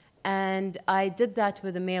 And I did that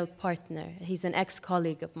with a male partner. He's an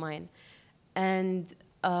ex-colleague of mine. And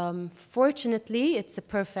fortunately, it's a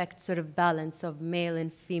perfect sort of balance of male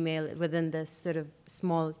and female within this sort of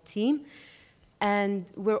small team.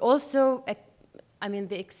 And we're also, I mean,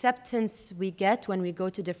 the acceptance we get when we go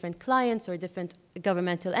to different clients or different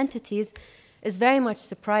governmental entities is very much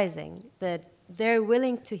surprising, that they're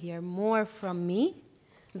willing to hear more from me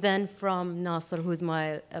than from Nasser, who's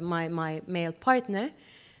my male partner.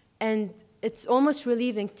 And it's almost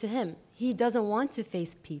relieving to him. he doesn't want to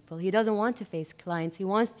face people. He doesn't want to face clients. He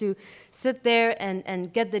wants to sit there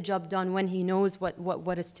and get the job done when he knows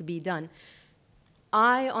what is to be done.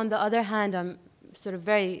 I, on the other hand, I'm sort of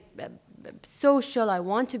very social. I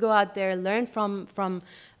want to go out there, learn from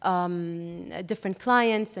different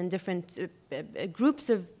clients and different groups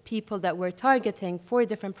of people that we're targeting for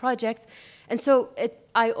different projects. And so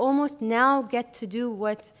I almost now get to do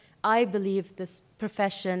what I believe this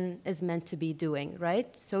profession is meant to be doing,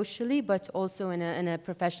 right? Socially, but also in a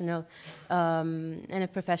professional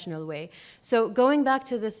way. So going back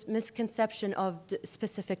to this misconception of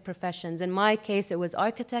specific professions, in my case, it was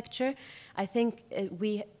architecture. I think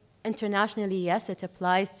internationally, yes, it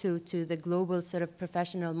applies to the global sort of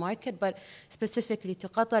professional market, but specifically to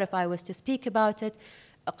Qatar, if I was to speak about it,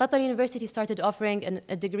 Qatar University started offering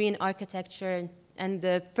a degree in architecture, and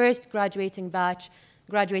the first graduating batch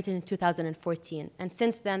graduated in 2014. And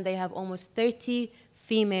since then, they have almost 30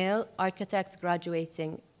 female architects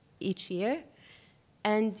graduating each year,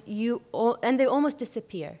 and they almost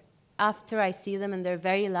disappear. After I see them in their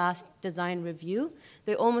very last design review,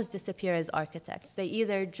 they almost disappear as architects. They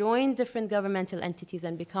either join different governmental entities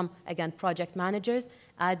and become, again, project managers,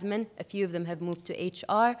 admin. A few of them have moved to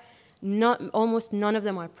HR. Almost none of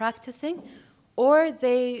them are practicing. Or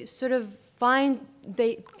they sort of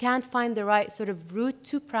they can't find the right sort of route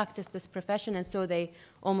to practice this profession, and so they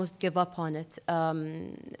almost give up on it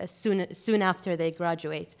soon after they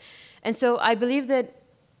graduate. And so I believe that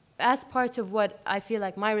as part of what I feel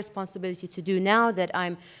like my responsibility to do now that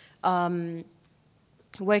I'm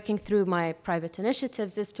working through my private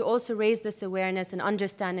initiatives is to also raise this awareness and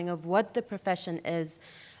understanding of what the profession is,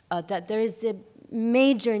 that there is a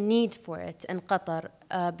major need for it in Qatar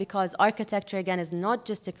because architecture, again, is not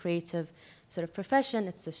just a creative sort of profession,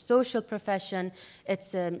 it's a social profession,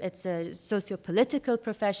 it's a socio-political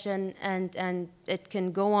profession, and it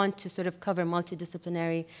can go on to sort of cover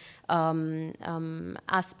multidisciplinary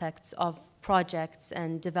aspects of projects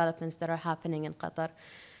and developments that are happening in Qatar.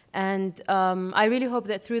 And I really hope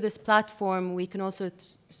that through this platform, we can also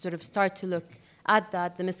sort of start to look at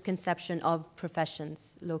that, the misconception of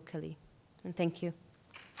professions locally. And thank you.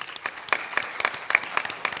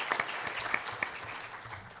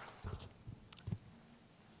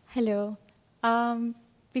 Hello.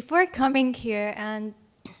 Before coming here, and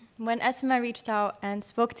when Esma reached out and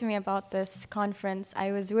spoke to me about this conference,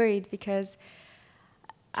 I was worried because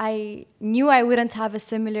I knew I wouldn't have a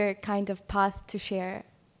similar kind of path to share.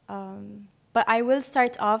 But I will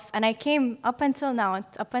start off, and I came up until now,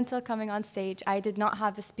 up until coming on stage, I did not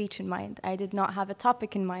have a speech in mind. I did not have a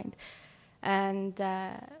topic in mind. And,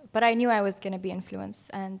 but I knew I was going to be influenced,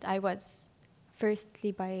 and I was,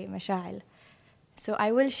 firstly by Masha'il. So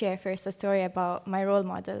I will share first a story about my role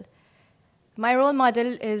model. My role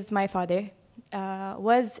model is my father,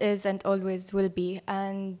 was, is, and always will be.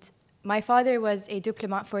 And my father was a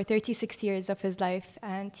diplomat for 36 years of his life,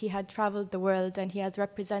 and he had traveled the world, and he has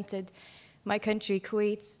represented my country,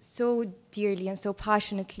 Kuwait, so dearly and so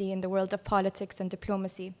passionately in the world of politics and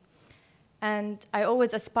diplomacy. And I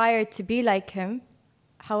always aspired to be like him.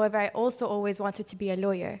 However, I also always wanted to be a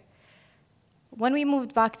lawyer. When we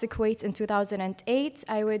moved back to Kuwait in 2008,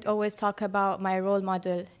 I would always talk about my role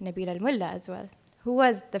model, Nabila al-Mulla, as well, who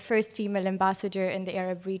was the first female ambassador in the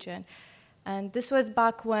Arab region. And this was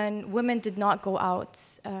back when women did not go out.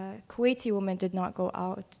 Kuwaiti women did not go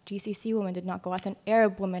out. GCC women did not go out. And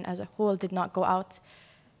Arab women as a whole did not go out.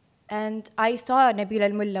 And I saw Nabila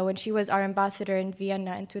al-Mulla when she was our ambassador in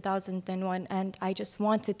Vienna in 2001, and I just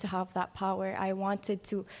wanted to have that power. I wanted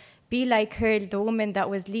to be like her, the woman that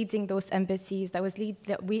was leading those embassies, that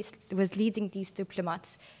was leading these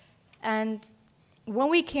diplomats. And when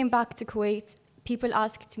we came back to Kuwait, people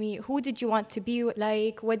asked me, who did you want to be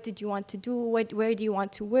like? What did you want to do? Where do you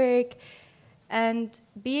want to work? And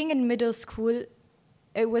being in middle school,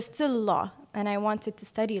 it was still law, and I wanted to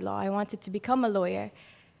study law. I wanted to become a lawyer.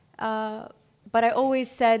 But I always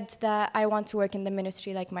said that I want to work in the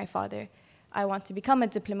ministry like my father. I want to become a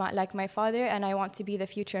diplomat like my father, and I want to be the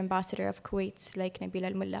future ambassador of Kuwait like Nabila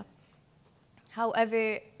al-Mulla.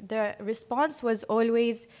 However, the response was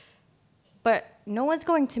always, but no one's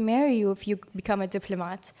going to marry you if you become a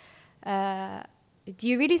diplomat. Do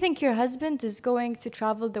you really think your husband is going to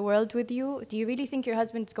travel the world with you? Do you really think your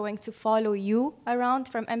husband is going to follow you around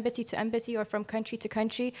from embassy to embassy or from country to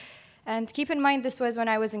country? And keep in mind, this was when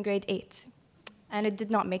I was in grade 8. And it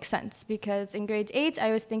did not make sense, because in grade 8,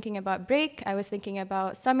 I was thinking about break, I was thinking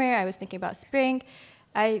about summer, I was thinking about spring.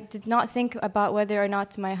 I did not think about whether or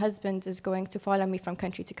not my husband is going to follow me from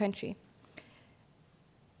country to country.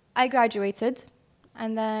 I graduated,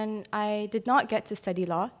 and then I did not get to study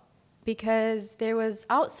law. because there was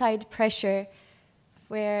outside pressure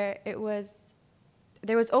where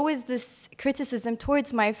there was always this criticism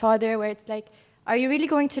towards my father where it's like, are you really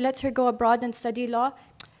going to let her go abroad and study law?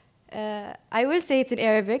 I will say it in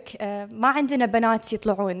Arabic. ما عندنا بنات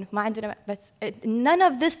يطلعون. ما عندنا, but none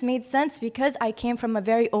of this made sense because I came from a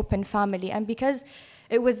very open family, and because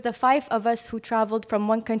it was the 5 of us who traveled from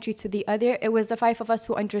one country to the other. It was the 5 of us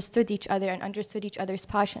who understood each other and understood each other's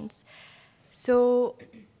passions. So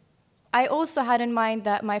I also had in mind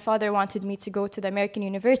that my father wanted me to go to the American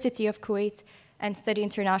University of Kuwait and study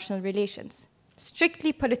international relations.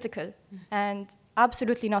 Strictly political and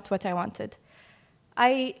absolutely not what I wanted.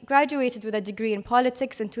 I graduated with a degree in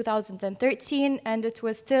politics in 2013, and it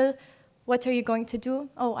was still, what are you going to do?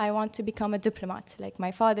 Oh, I want to become a diplomat, like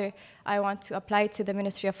my father. I want to apply to the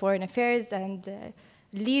Ministry of Foreign Affairs and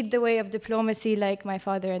lead the way of diplomacy like my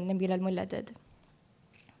father and Nabil al-Mullah did.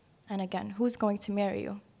 And again, who's going to marry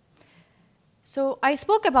you? So I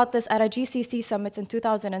spoke about this at a GCC summit in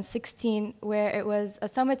 2016, where it was a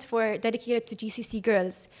summit dedicated to GCC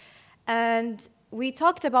girls. And we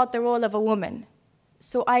talked about the role of a woman.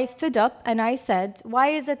 So I stood up and I said, why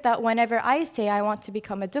is it that whenever I say I want to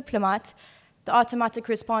become a diplomat, the automatic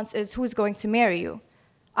response is, who's going to marry you?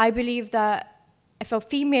 I believe that if a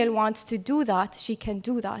female wants to do that, she can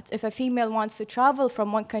do that. If a female wants to travel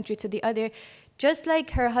from one country to the other, just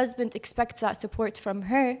like her husband expects that support from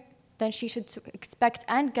her, then she should expect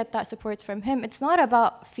and get that support from him. It's not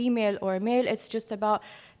about female or male, it's just about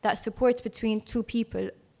that support between 2 people.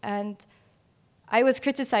 And I was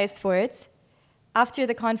criticized for it. After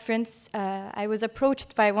the conference, I was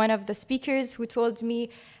approached by one of the speakers who told me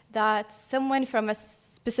that someone from a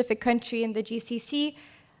specific country in the GCC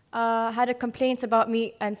had a complaint about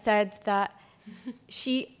me and said that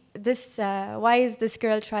why is this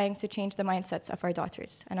girl trying to change the mindsets of our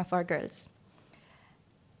daughters and of our girls?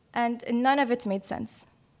 And none of it made sense.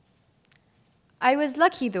 I was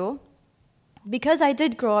lucky though, because I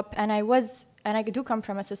did grow up and I do come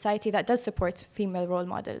from a society that does support female role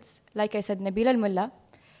models. Like I said, Nabil al-Mullah.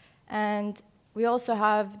 And we also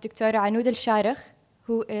have Dr. Anoud al-Sharikh,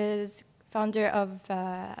 who is founder of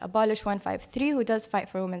Abolish 153, who does fight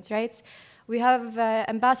for women's rights. We have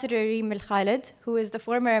Ambassador Reem al-Khalid, who is the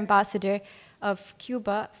former ambassador of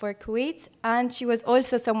Cuba for Kuwait. And she was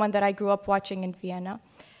also someone that I grew up watching in Vienna.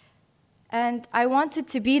 And I wanted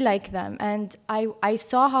to be like them, and I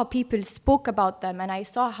saw how people spoke about them, and I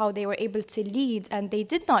saw how they were able to lead, and they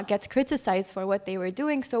did not get criticized for what they were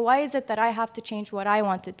doing, so why is it that I have to change what I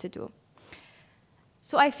wanted to do?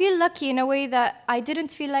 So I feel lucky in a way that I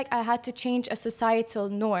didn't feel like I had to change a societal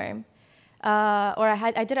norm, or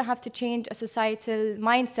I didn't have to change a societal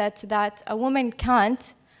mindset that a woman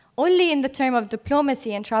can't, only in the term of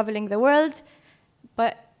diplomacy and traveling the world,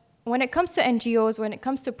 but when it comes to NGOs, when it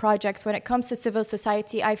comes to projects, when it comes to civil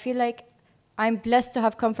society, I feel like I'm blessed to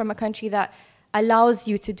have come from a country that allows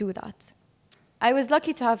you to do that. I was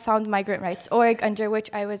lucky to have found migrant.org, under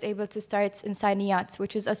which I was able to start Insaniyat,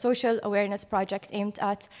 which is a social awareness project aimed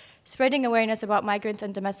at spreading awareness about migrant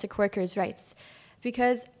and domestic workers' rights.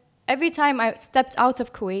 Because every time I stepped out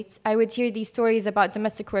of Kuwait, I would hear these stories about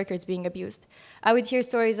domestic workers being abused. I would hear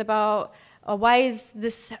stories about why is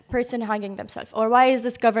this person hanging themselves? Or why is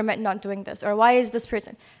this government not doing this? Or why is this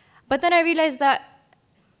person? But then I realized that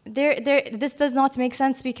this does not make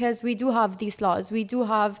sense because we do have these laws. We do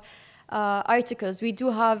have articles. We do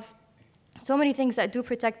have so many things that do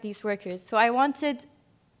protect these workers. So I wanted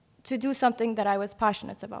to do something that I was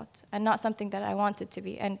passionate about and not something that I wanted to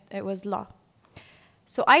be, and it was law.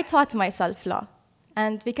 So I taught myself law.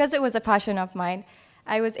 And because it was a passion of mine,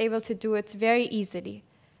 I was able to do it very easily.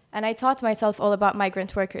 And I taught myself all about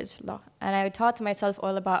migrant workers' law. And I taught myself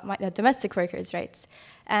all about domestic workers' rights.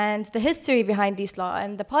 And the history behind these law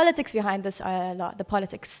and the politics behind this law, the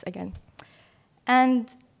politics again.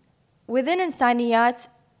 And within Insaniyat,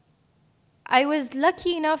 I was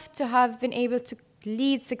lucky enough to have been able to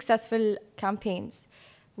lead successful campaigns.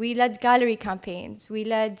 We led gallery campaigns, we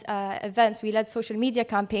led events, we led social media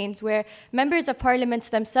campaigns where members of parliament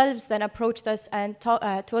themselves then approached us and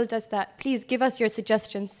told us that, please give us your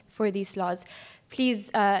suggestions for these laws. Please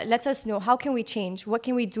let us know, how can we change? What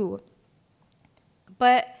can we do?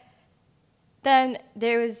 But then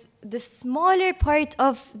there was the smaller part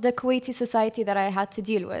of the Kuwaiti society that I had to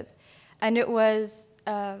deal with. And it was,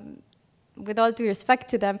 with all due respect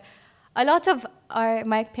to them, a lot of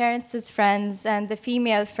my parents' friends and the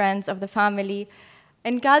female friends of the family,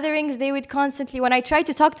 in gatherings, they would constantly, when I tried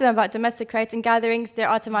to talk to them about domestic rights in gatherings, their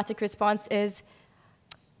automatic response is,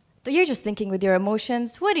 you're just thinking with your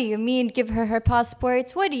emotions. What do you mean give her her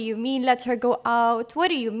passports? What do you mean let her go out? What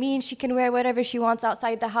do you mean she can wear whatever she wants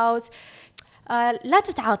outside the house? لا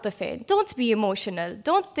تتعاطفي. Don't be emotional.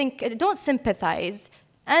 Don't sympathize.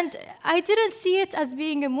 And I didn't see it as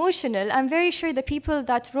being emotional. I'm very sure the people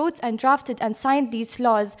that wrote and drafted and signed these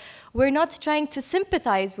laws were not trying to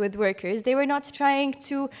sympathize with workers. They were not trying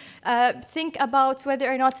to think about whether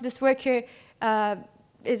or not this worker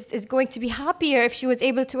is going to be happier if she was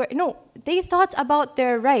able to work. No, they thought about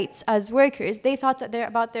their rights as workers. They thought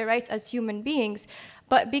about their rights as human beings.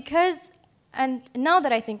 But because, and now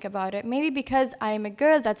that I think about it, maybe because I'm a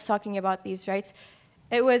girl that's talking about these rights,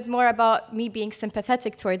 it was more about me being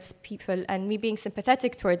sympathetic towards people and me being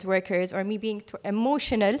sympathetic towards workers or me being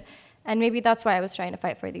emotional, and maybe that's why I was trying to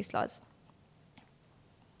fight for these laws.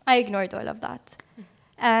 I ignored all of that.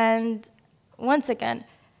 And once again,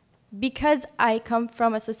 because I come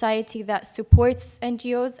from a society that supports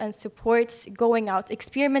NGOs and supports going out,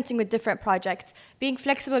 experimenting with different projects, being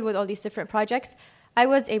flexible with all these different projects, I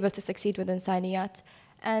was able to succeed with Insaniyat.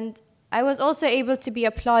 And I was also able to be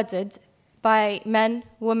applauded by men,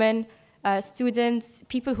 women, students,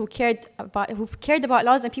 people who cared about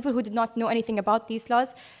laws and people who did not know anything about these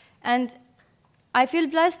laws. And I feel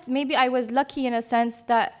blessed. Maybe I was lucky in a sense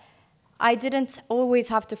that I didn't always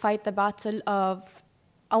have to fight the battle of,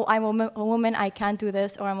 oh, I'm a woman, I can't do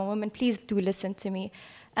this, or I'm a woman, please do listen to me.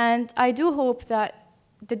 And I do hope that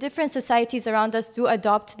the different societies around us do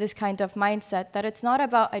adopt this kind of mindset, that it's not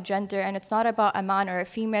about a gender and it's not about a man or a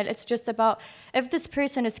female, it's just about if this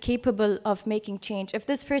person is capable of making change, if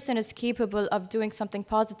this person is capable of doing something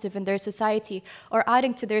positive in their society or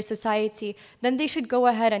adding to their society, then they should go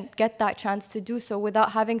ahead and get that chance to do so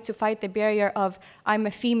without having to fight the barrier of I'm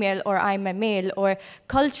a female or I'm a male or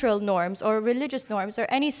cultural norms or religious norms or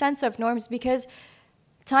any sense of norms, because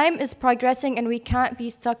time is progressing and we can't be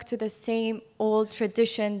stuck to the same old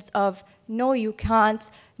traditions of no, you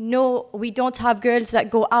can't, no, we don't have girls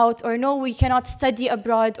that go out, or no, we cannot study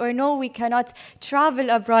abroad, or no, we cannot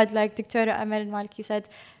travel abroad, like Dr. Amal Malki said.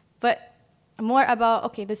 But more about,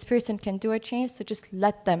 okay, this person can do a change, so just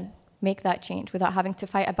let them make that change without having to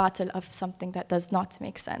fight a battle of something that does not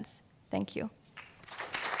make sense. Thank you.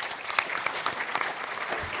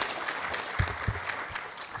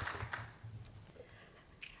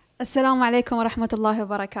 Assalamu alaikum wa rahmatullahi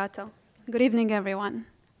wa barakatuh. Good evening, everyone.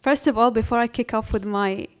 First of all, before I kick off with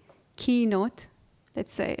my keynote,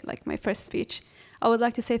 let's say like my first speech, I would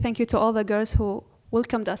like to say thank you to all the girls who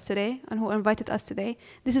welcomed us today and who invited us today.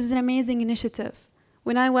 This is an amazing initiative.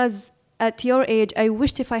 When I was at your age, I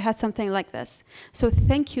wished if I had something like this. So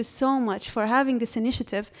thank you so much for having this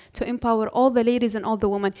initiative to empower all the ladies and all the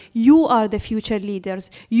women. You are the future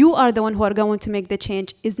leaders. You are the one who are going to make the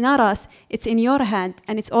change. It's not us. It's in your hand,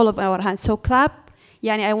 and it's all of our hands. So clap.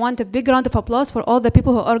 Yani, I want a big round of applause for all the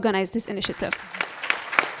people who organized this initiative.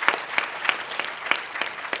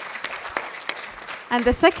 And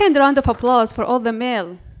the second round of applause for all the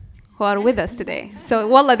male who are with us today. So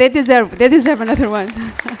wallah, they deserve another one.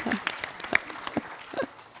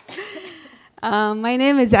 My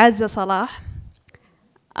name is Azza Salah.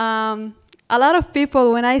 A lot of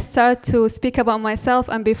people, when I start to speak about myself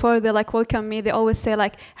and before they like welcome me, they always say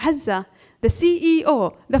like, Azza, the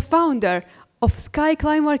CEO, the founder of Sky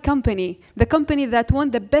Climber Company, the company that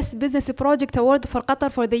won the Best Business Project Award for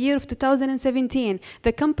Qatar for the year of 2017,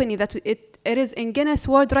 the company that it is in Guinness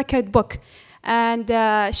World Record book. And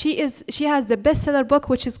she has the bestseller book,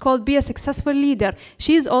 which is called Be a Successful Leader.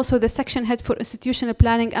 She is also the section head for institutional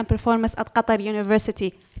planning and performance at Qatar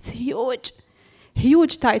University. It's a huge,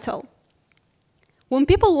 huge title. When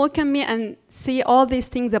people welcome me and see all these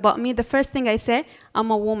things about me, the first thing I say,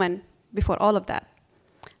 I'm a woman before all of that.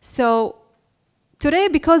 So today,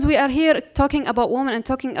 because we are here talking about women and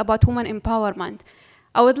talking about women empowerment,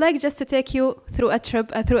 I would like just to take you through a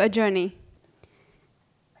trip, through a journey.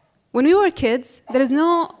 When we were kids, there is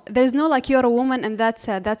no like you're a woman and that's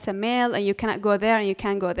a male and you cannot go there and you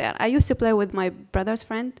can't go there. I used to play with my brother's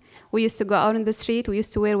friend. We used to go out in the street. We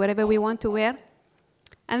used to wear whatever we want to wear.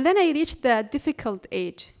 And then I reached the difficult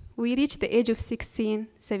age. We reached the age of 16,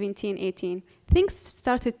 17, 18. Things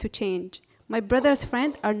started to change. My brother's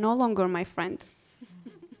friends are no longer my friend.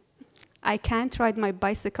 I can't ride my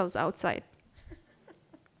bicycles outside.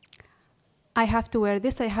 I have to wear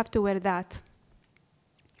this, I have to wear that.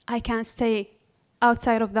 I can't stay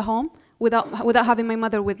outside of the home without having my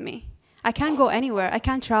mother with me. I can't go anywhere. I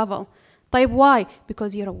can't travel. Like, why?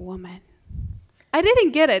 Because you're a woman. I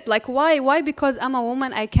didn't get it. Like, why? Why? Because I'm a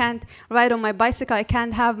woman, I can't ride on my bicycle. I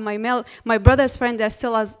can't have my brother's friend. They're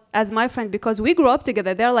still as my friend because we grew up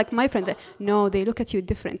together. They're like my friend. No, they look at you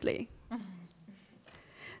differently.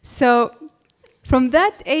 So from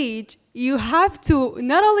that age, you have to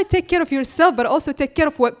not only take care of yourself, but also take care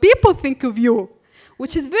of what people think of you,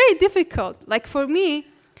 which is very difficult. Like for me,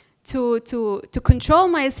 to control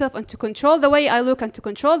myself and to control the way I look and to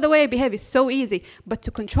control the way I behave is so easy, but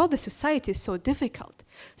to control the society is so difficult.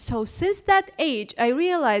 So since that age, I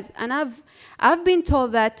realized, and I've been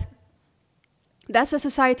told that that's the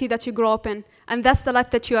society that you grow up in, and that's the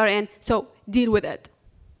life that you are in, so deal with it.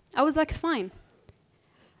 I was like, fine.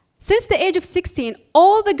 Since the age of 16,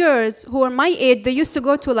 all the girls who are my age, they used to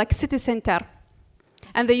go to like city center,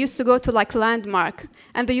 and they used to go to like Landmark,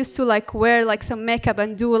 and they used to like wear like some makeup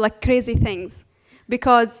and do like crazy things,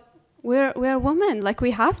 because we're women, like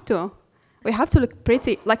we have to look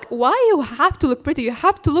pretty. Like, why you have to look pretty? You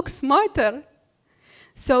have to look smarter.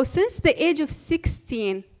 So since the age of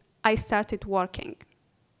 16, I started working.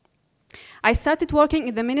 I started working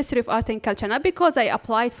in the Ministry of Art and Culture, not because I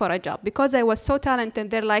applied for a job, because I was so talented.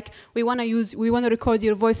 They're like, we want to record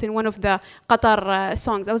your voice in one of the Qatar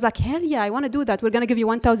songs. I was like, hell yeah, I want to do that. We're going to give you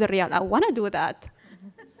 1,000 riyal. I want to do that.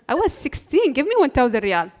 I was 16, give me 1,000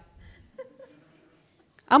 riyal.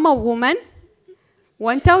 I'm a woman,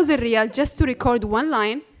 1,000 riyal just to record one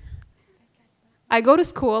line. I go to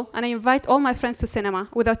school and I invite all my friends to cinema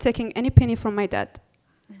without taking any penny from my dad.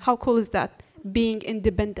 How cool is that? Being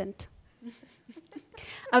independent.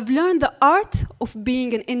 I've learned the art of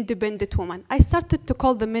being an independent woman. I started to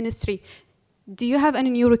call the ministry, do you have any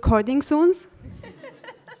new recording soon?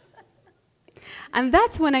 And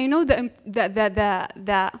that's when I know the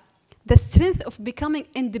strength of becoming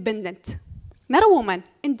independent. Not a woman,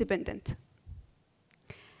 independent.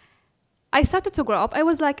 I started to grow up. I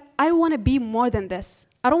was like, I want to be more than this.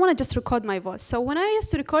 I don't want to just record my voice. So when I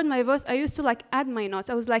used to record my voice, I used to like add my notes.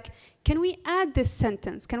 I was like, can we add this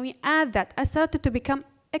sentence? Can we add that? I started to become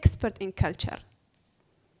expert in culture.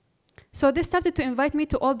 So they started to invite me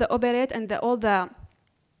to all the operette and all the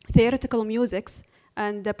theoretical musics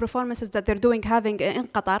and the performances that they're having in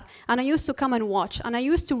Qatar. And I used to come and watch. And I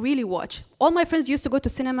used to really watch. All my friends used to go to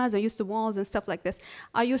cinemas. I used to malls and stuff like this.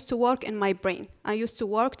 I used to work in my brain. I used to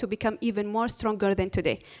work to become even more stronger than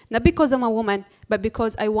today. Not because I'm a woman, but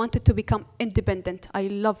because I wanted to become independent. I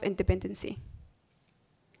love independency.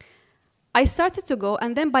 I started to go,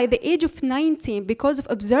 and then by the age of 19, because of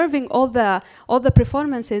observing all the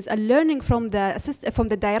performances and learning from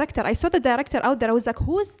the director, I saw the director out there. I was like,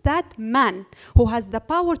 who is that man who has the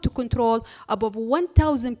power to control above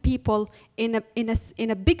 1,000 people in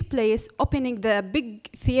a big place, opening the big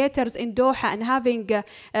theaters in Doha and having the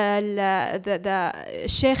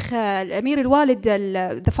Sheikh Amir al-Walid,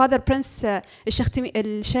 the father prince,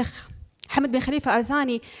 Sheikh Hamad bin Khalifa Al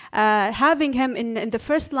Thani, having him in the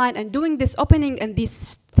first line and doing this opening and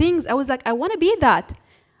these things. I was like, I want to be that.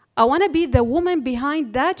 I want to be the woman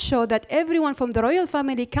behind that show that everyone from the royal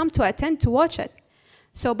family come to attend to watch it.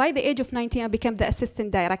 So by the age of 19, I became the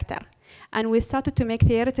assistant director. And we started to make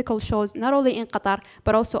theoretical shows, not only in Qatar,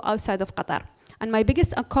 but also outside of Qatar. And my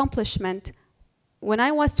biggest accomplishment, when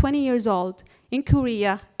I was 20 years old, in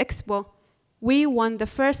Korea, Expo, we won the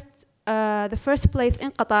first place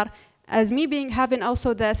in Qatar, as me having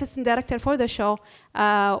also the assistant director for the show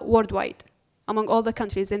worldwide, among all the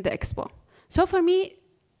countries in the Expo. So for me,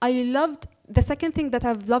 I loved, the second thing that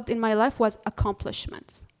I've loved in my life was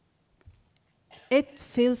accomplishments. It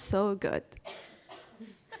feels so good.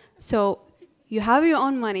 So you have your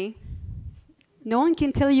own money. No one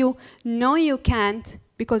can tell you, no, you can't,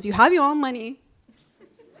 because you have your own money.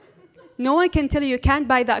 No one can tell you can't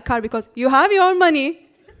buy that car because you have your own money.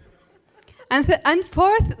 And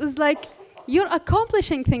fourth is like, you're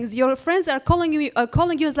accomplishing things. Your friends are calling you.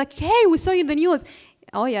 It's like, hey, we saw you in the news.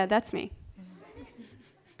 Oh yeah, that's me.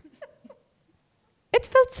 It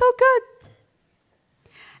felt so good.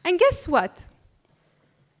 And guess what?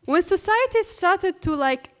 When society started to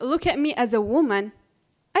like look at me as a woman,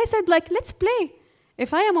 I said like, let's play.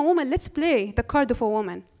 If I am a woman, let's play the card of a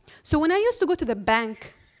woman. So when I used to go to the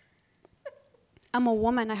bank, I'm a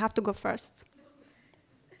woman, I have to go first.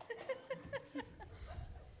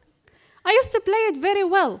 I used to play it very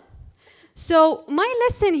well. So my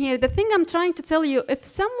lesson here, the thing I'm trying to tell you, if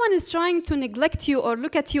someone is trying to neglect you or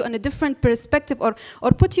look at you in a different perspective or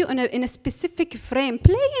put you in a specific frame,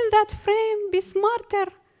 play in that frame, be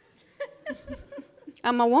smarter.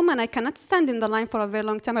 I'm a woman, I cannot stand in the line for a very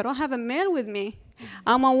long time. I don't have a male with me.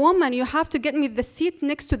 I'm a woman, you have to get me the seat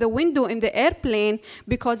next to the window in the airplane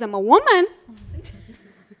because I'm a woman.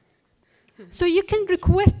 So you can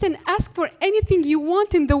request and ask for anything you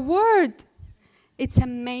want in the world. It's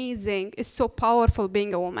amazing. It's so powerful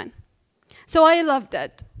being a woman. So I love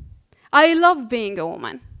that. I love being a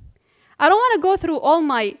woman. I don't want to go through all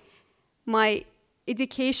my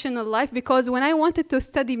educational life, because when I wanted to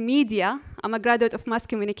study media, I'm a graduate of mass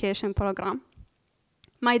communication program.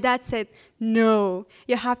 My dad said, no,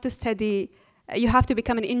 you have to study, you have to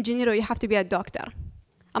become an engineer or you have to be a doctor.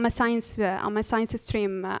 I'm a science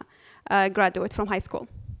stream graduate from high school.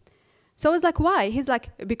 So I was like, why? He's like,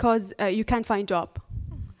 because you can't find job.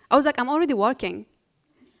 I was like, I'm already working.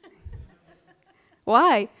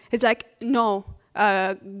 Why? He's like, no,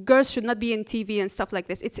 girls should not be in TV and stuff like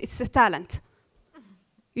this. It's a talent.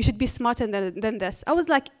 You should be smarter than this. I was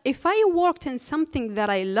like, if I worked in something that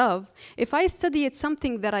I love, if I studied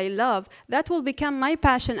something that I love, that will become my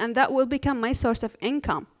passion and that will become my source of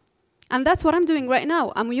income. And that's what I'm doing right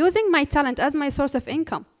now. I'm using my talent as my source of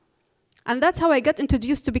income. And that's how I got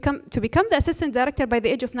introduced to become the assistant director by the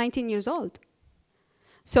age of 19 years old.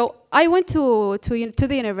 So I went to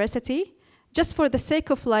the university just for the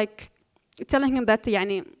sake of like telling him that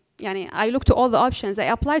I looked to all the options. I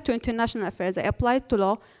applied to international affairs, I applied to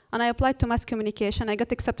law, and I applied to mass communication. I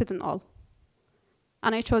got accepted in all.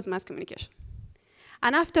 And I chose mass communication.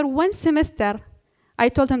 And after 1 semester, I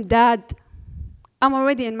told him, Dad, I'm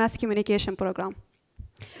already in mass communication program.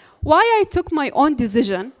 Why I took my own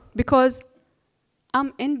decision? Because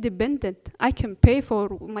I'm independent. I can pay for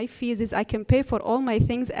my fees, I can pay for all my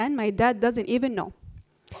things, and my dad doesn't even know.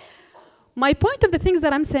 My point of the things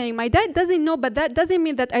that I'm saying, my dad doesn't know, but that doesn't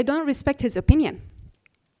mean that I don't respect his opinion.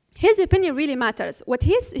 His opinion really matters. What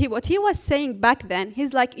he was saying back then,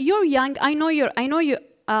 he's like, you're young, I know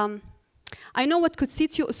what could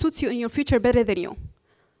suits you in your future better than you.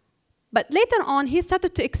 But later on, he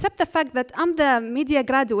started to accept the fact that I'm the media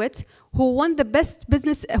graduate who won the best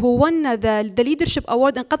business, who won the leadership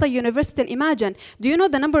award in Qatar University. And imagine, do you know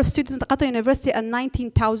the number of students at Qatar University are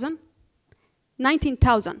 19,000?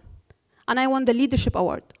 19,000. And I won the leadership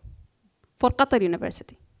award for Qatar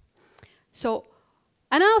University. So,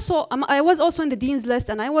 and I was also in the dean's list,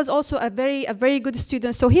 and I was also a very good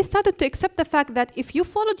student. So he started to accept the fact that if you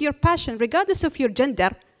followed your passion, regardless of your gender,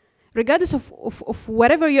 regardless of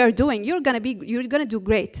whatever you are doing, you're gonna do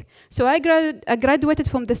great. So I graduated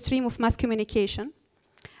from the stream of mass communication.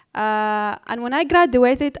 And when I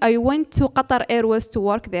graduated, I went to Qatar Airways to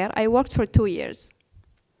work there. I worked for 2 years.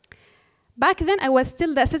 Back then, I was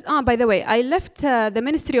still the assistant. By the way, I left the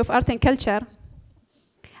Ministry of Art and Culture.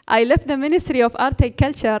 I left the Ministry of Art and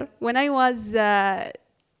Culture when I was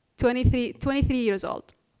 23 years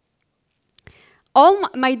old.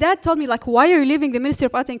 My dad told me, like, why are you leaving the Ministry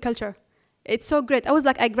of Art and Culture? It's so great. I was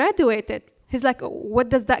like, I graduated. He's like, what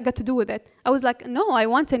does that got to do with it? I was like, no, I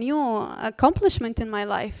want a new accomplishment in my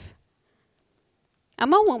life.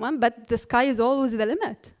 I'm a woman, but the sky is always the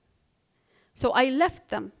limit. So I left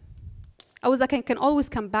them. I was like, I can always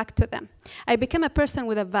come back to them. I became a person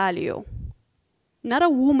with a value. Not a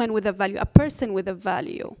woman with a value, a person with a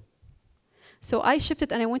value. So I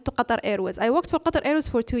shifted and I went to Qatar Airways. I worked for Qatar Airways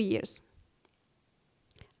for 2 years.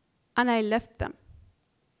 And I left them.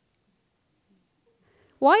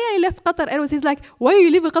 Why I left Qatar Airways? He's like, why are you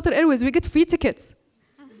leaving Qatar Airways? We get free tickets.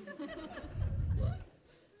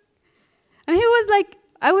 And he was like,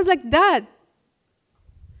 I was like, Dad,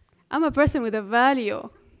 I'm a person with a value.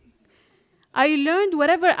 I learned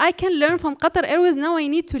whatever I can learn from Qatar Airways, now I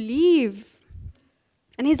need to leave.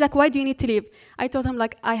 And he's like, why do you need to leave? I told him,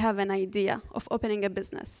 like, I have an idea of opening a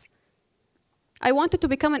business. I wanted to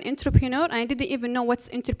become an entrepreneur, and I didn't even know what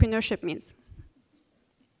entrepreneurship means.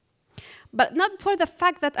 But not for the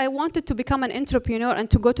fact that I wanted to become an entrepreneur and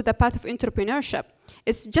to go to the path of entrepreneurship.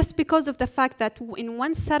 It's just because of the fact that in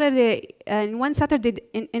a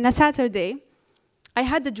Saturday, I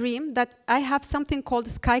had a dream that I have something called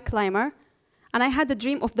Sky Climber, and I had a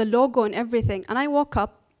dream of the logo and everything. And I woke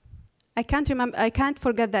up. I can't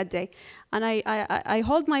forget that day. And I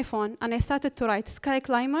hold my phone and I started to write Sky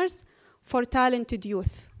Climbers for talented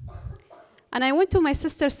youth. And I went to my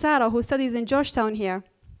sister Sarah, who studies in Georgetown here,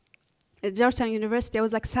 at Georgetown University. I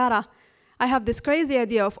was like, Sarah, I have this crazy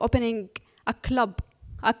idea of opening a club,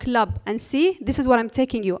 and see, this is what I'm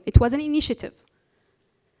taking you. It was an initiative.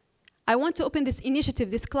 I want to open this initiative,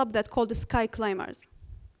 this club that called the Sky Climbers.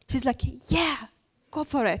 She's like, yeah, go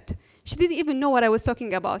for it. She didn't even know what I was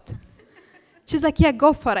talking about. She's like, yeah,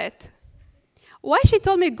 go for it. Why she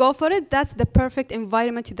told me go for it, that's the perfect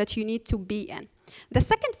environment that you need to be in. The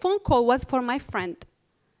second phone call was for my friend.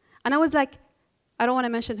 And I was like, I don't want to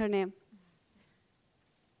mention her name.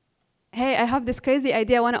 Hey, I have this crazy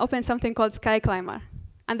idea. I want to open something called Sky Climber.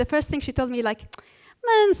 And the first thing she told me, like,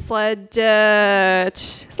 man,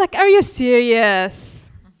 Sajjaj. It's like, are you serious?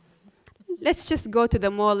 Let's just go to the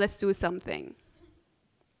mall. Let's do something.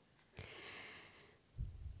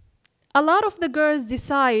 A lot of the girls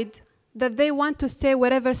decide that they want to stay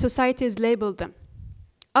wherever society has labeled them.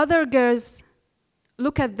 other girls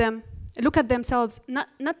look at themselves,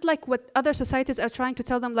 not like what other societies are trying to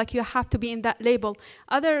tell them, like you have to be in that label.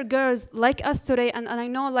 Other girls like us today, and I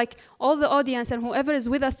know like all the audience and whoever is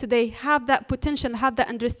with us today have that potential, have that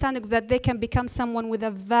understanding that they can become someone with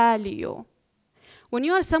a value. When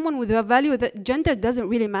you are someone with a value, that gender doesn't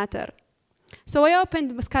really matter. So I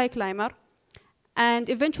opened Sky Climber, and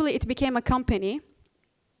eventually it became a company.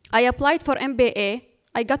 I applied for MBA.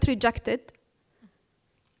 I got rejected.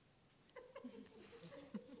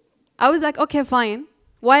 I was like, okay, fine.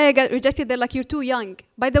 Why I got rejected? They're like, you're too young.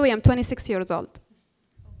 By the way, I'm 26 years old.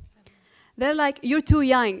 They're like, you're too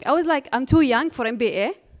young. I was like, I'm too young for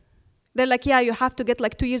MBA? They're like, yeah, you have to get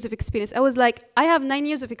like 2 years of experience. I was like, I have 9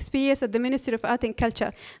 years of experience at the Ministry of Art and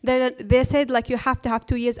Culture. They said like, you have to have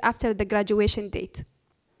 2 years after the graduation date.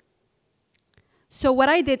 So what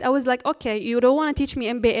I did, I was like, okay, you don't want to teach me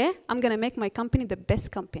MBA? I'm going to make my company the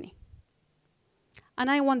best company. And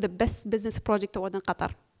I won the best business project award in Qatar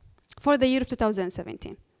for the year of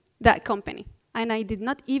 2017, that company. And I did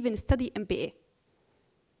not even study MBA.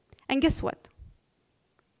 And guess what?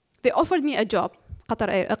 They offered me a job,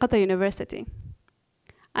 Qatar University.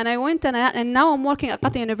 And I went and now I'm working at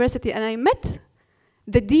Qatar University, and I met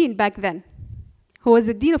the dean back then, who was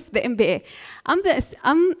the dean of the MBA.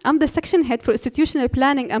 I'm the section head for institutional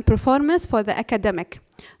planning and performance for the academic.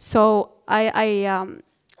 So I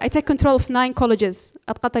take control of 9 colleges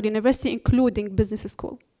at Qatar University, including business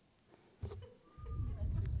school.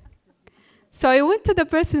 So I went to the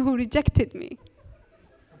person who rejected me.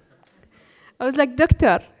 I was like,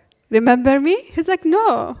 doctor, remember me? He's like,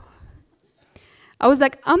 no. I was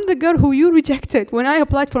like, I'm the girl who you rejected when I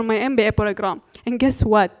applied for my MBA program. And guess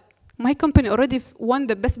what? My company already won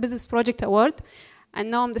the Best Business Project Award,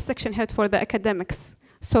 and now I'm the section head for the academics.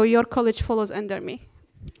 So your college follows under me.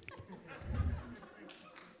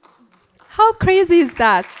 How crazy is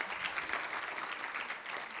that?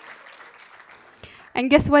 And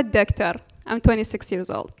guess what, doctor? I'm 26 years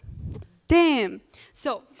old. Damn.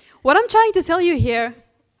 So what I'm trying to tell you here,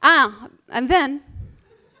 and then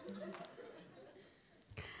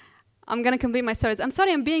I'm gonna complete my stories. I'm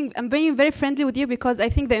sorry, I'm being very friendly with you because I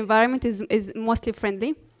think the environment is mostly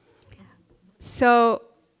friendly. So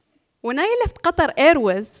when I left Qatar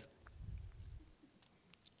Airways,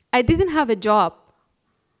 I didn't have a job.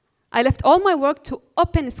 I left all my work to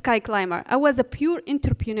open Sky Climber. I was a pure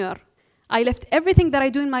entrepreneur. I left everything that I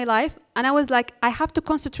do in my life, and I was like, I have to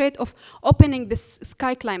concentrate of opening this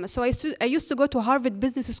Sky Climber. So I used to go to Harvard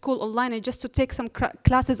Business School online and just to take some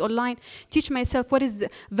classes online, teach myself what is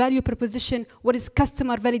value proposition, what is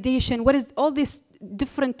customer validation, what is all these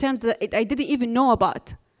different terms that I didn't even know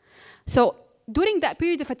about. So during that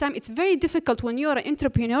period of time, it's very difficult when you're an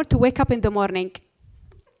entrepreneur to wake up in the morning.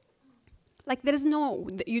 Like there is no,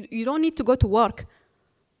 you don't need to go to work.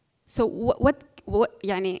 So what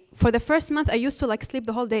يعني, for the first month, I used to like sleep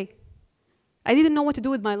the whole day. I didn't know what to do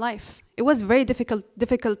with my life. It was very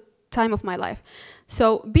difficult time of my life.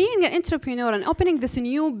 So being an entrepreneur and opening this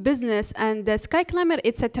new business, and the Sky Climber,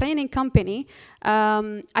 it's a training company.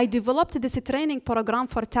 I developed this training program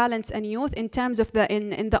for talents and youth in terms of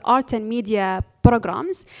in the art and media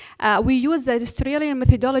programs. We use the Australian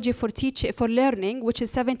methodology for learning, which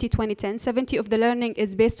is 70-20-10. 70 of the learning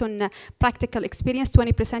is based on practical experience,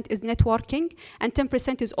 20% is networking, and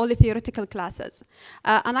 10% is only theoretical classes.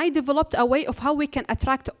 And I developed a way of how we can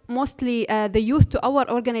attract mostly the youth to our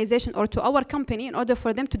organization or to our company in order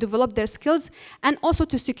for them to develop their skills and also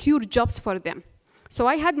to secure jobs for them. So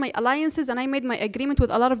I had my alliances and I made my agreement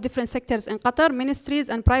with a lot of different sectors in Qatar, ministries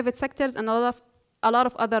and private sectors, and a lot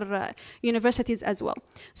of other universities as well.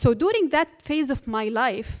 So during that phase of my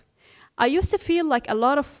life, I used to feel like a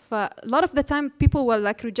lot of the time people were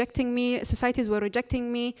like rejecting me, societies were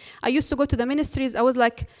rejecting me. I used to go to the ministries, I was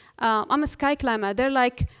like, I'm a Sky Climber. They're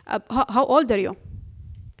like, how old are you?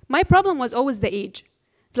 My problem was always the age.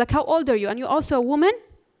 It's like, how old are you? And you're also a woman?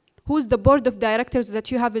 Who's the board of directors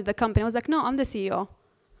that you have in the company? I was like, no, I'm the CEO.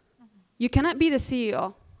 You cannot be the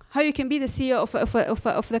CEO. How you can be the CEO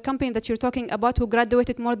of the company that you're talking about who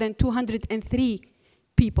graduated more than 203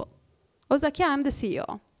 people? I was like, yeah, I'm the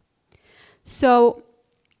CEO. So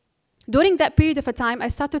during that period of time, I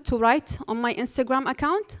started to write on my Instagram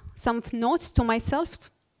account some notes to myself,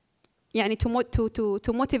 يعني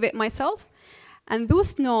to motivate myself. And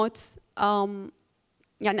those notes, يعني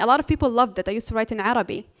a lot of people loved it. I used to write in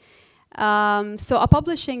Arabic. So a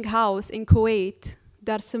publishing house in Kuwait,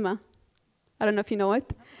 Dar Sima, I don't know if you know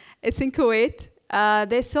it. It's in Kuwait.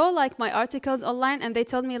 They saw like my articles online and they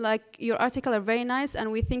told me like, your articles are very nice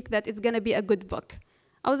and we think that it's gonna be a good book.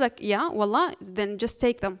 I was like, yeah, wallah, then just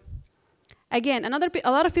take them. Again, a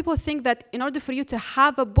lot of people think that in order for you to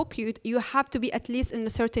have a book, you have to be at least in a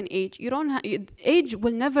certain age. You don't age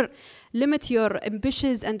will never limit your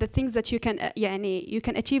ambitions and the things that you can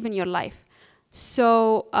achieve in your life.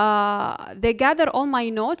 So they gather all my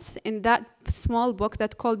notes in that small book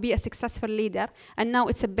that called Be a Successful Leader, and now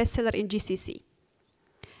it's a bestseller in GCC.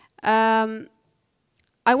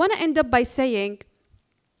 I want to end up by saying,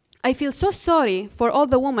 I feel so sorry for all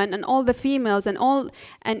the women and all the females and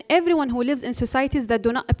everyone who lives in societies that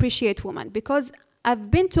do not appreciate women, because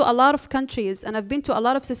I've been to a lot of countries and I've been to a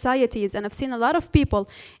lot of societies and I've seen a lot of people,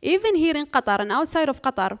 even here in Qatar and outside of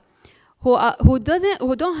Qatar, who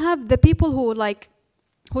don't have the people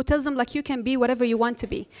who tells them like you can be whatever you want to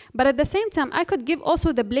be. But at the same time, I could give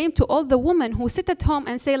also the blame to all the women who sit at home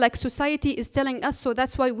and say like society is telling us, so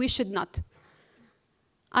that's why we should not.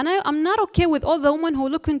 And I'm not okay with all the women who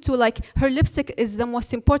look into like her lipstick is the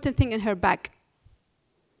most important thing in her bag.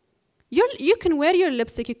 You can wear your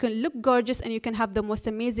lipstick, you can look gorgeous, and you can have the most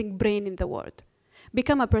amazing brain in the world.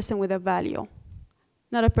 Become a person with a value,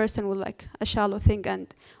 not a person with like a shallow thing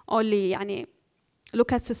and only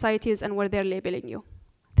look at societies and where they're labeling you.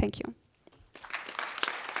 Thank you.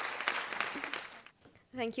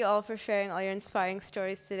 Thank you all for sharing all your inspiring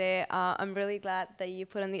stories today. I'm really glad that you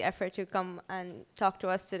put in the effort to come and talk to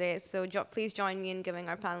us today. So please join me in giving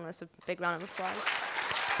our panelists a big round of applause.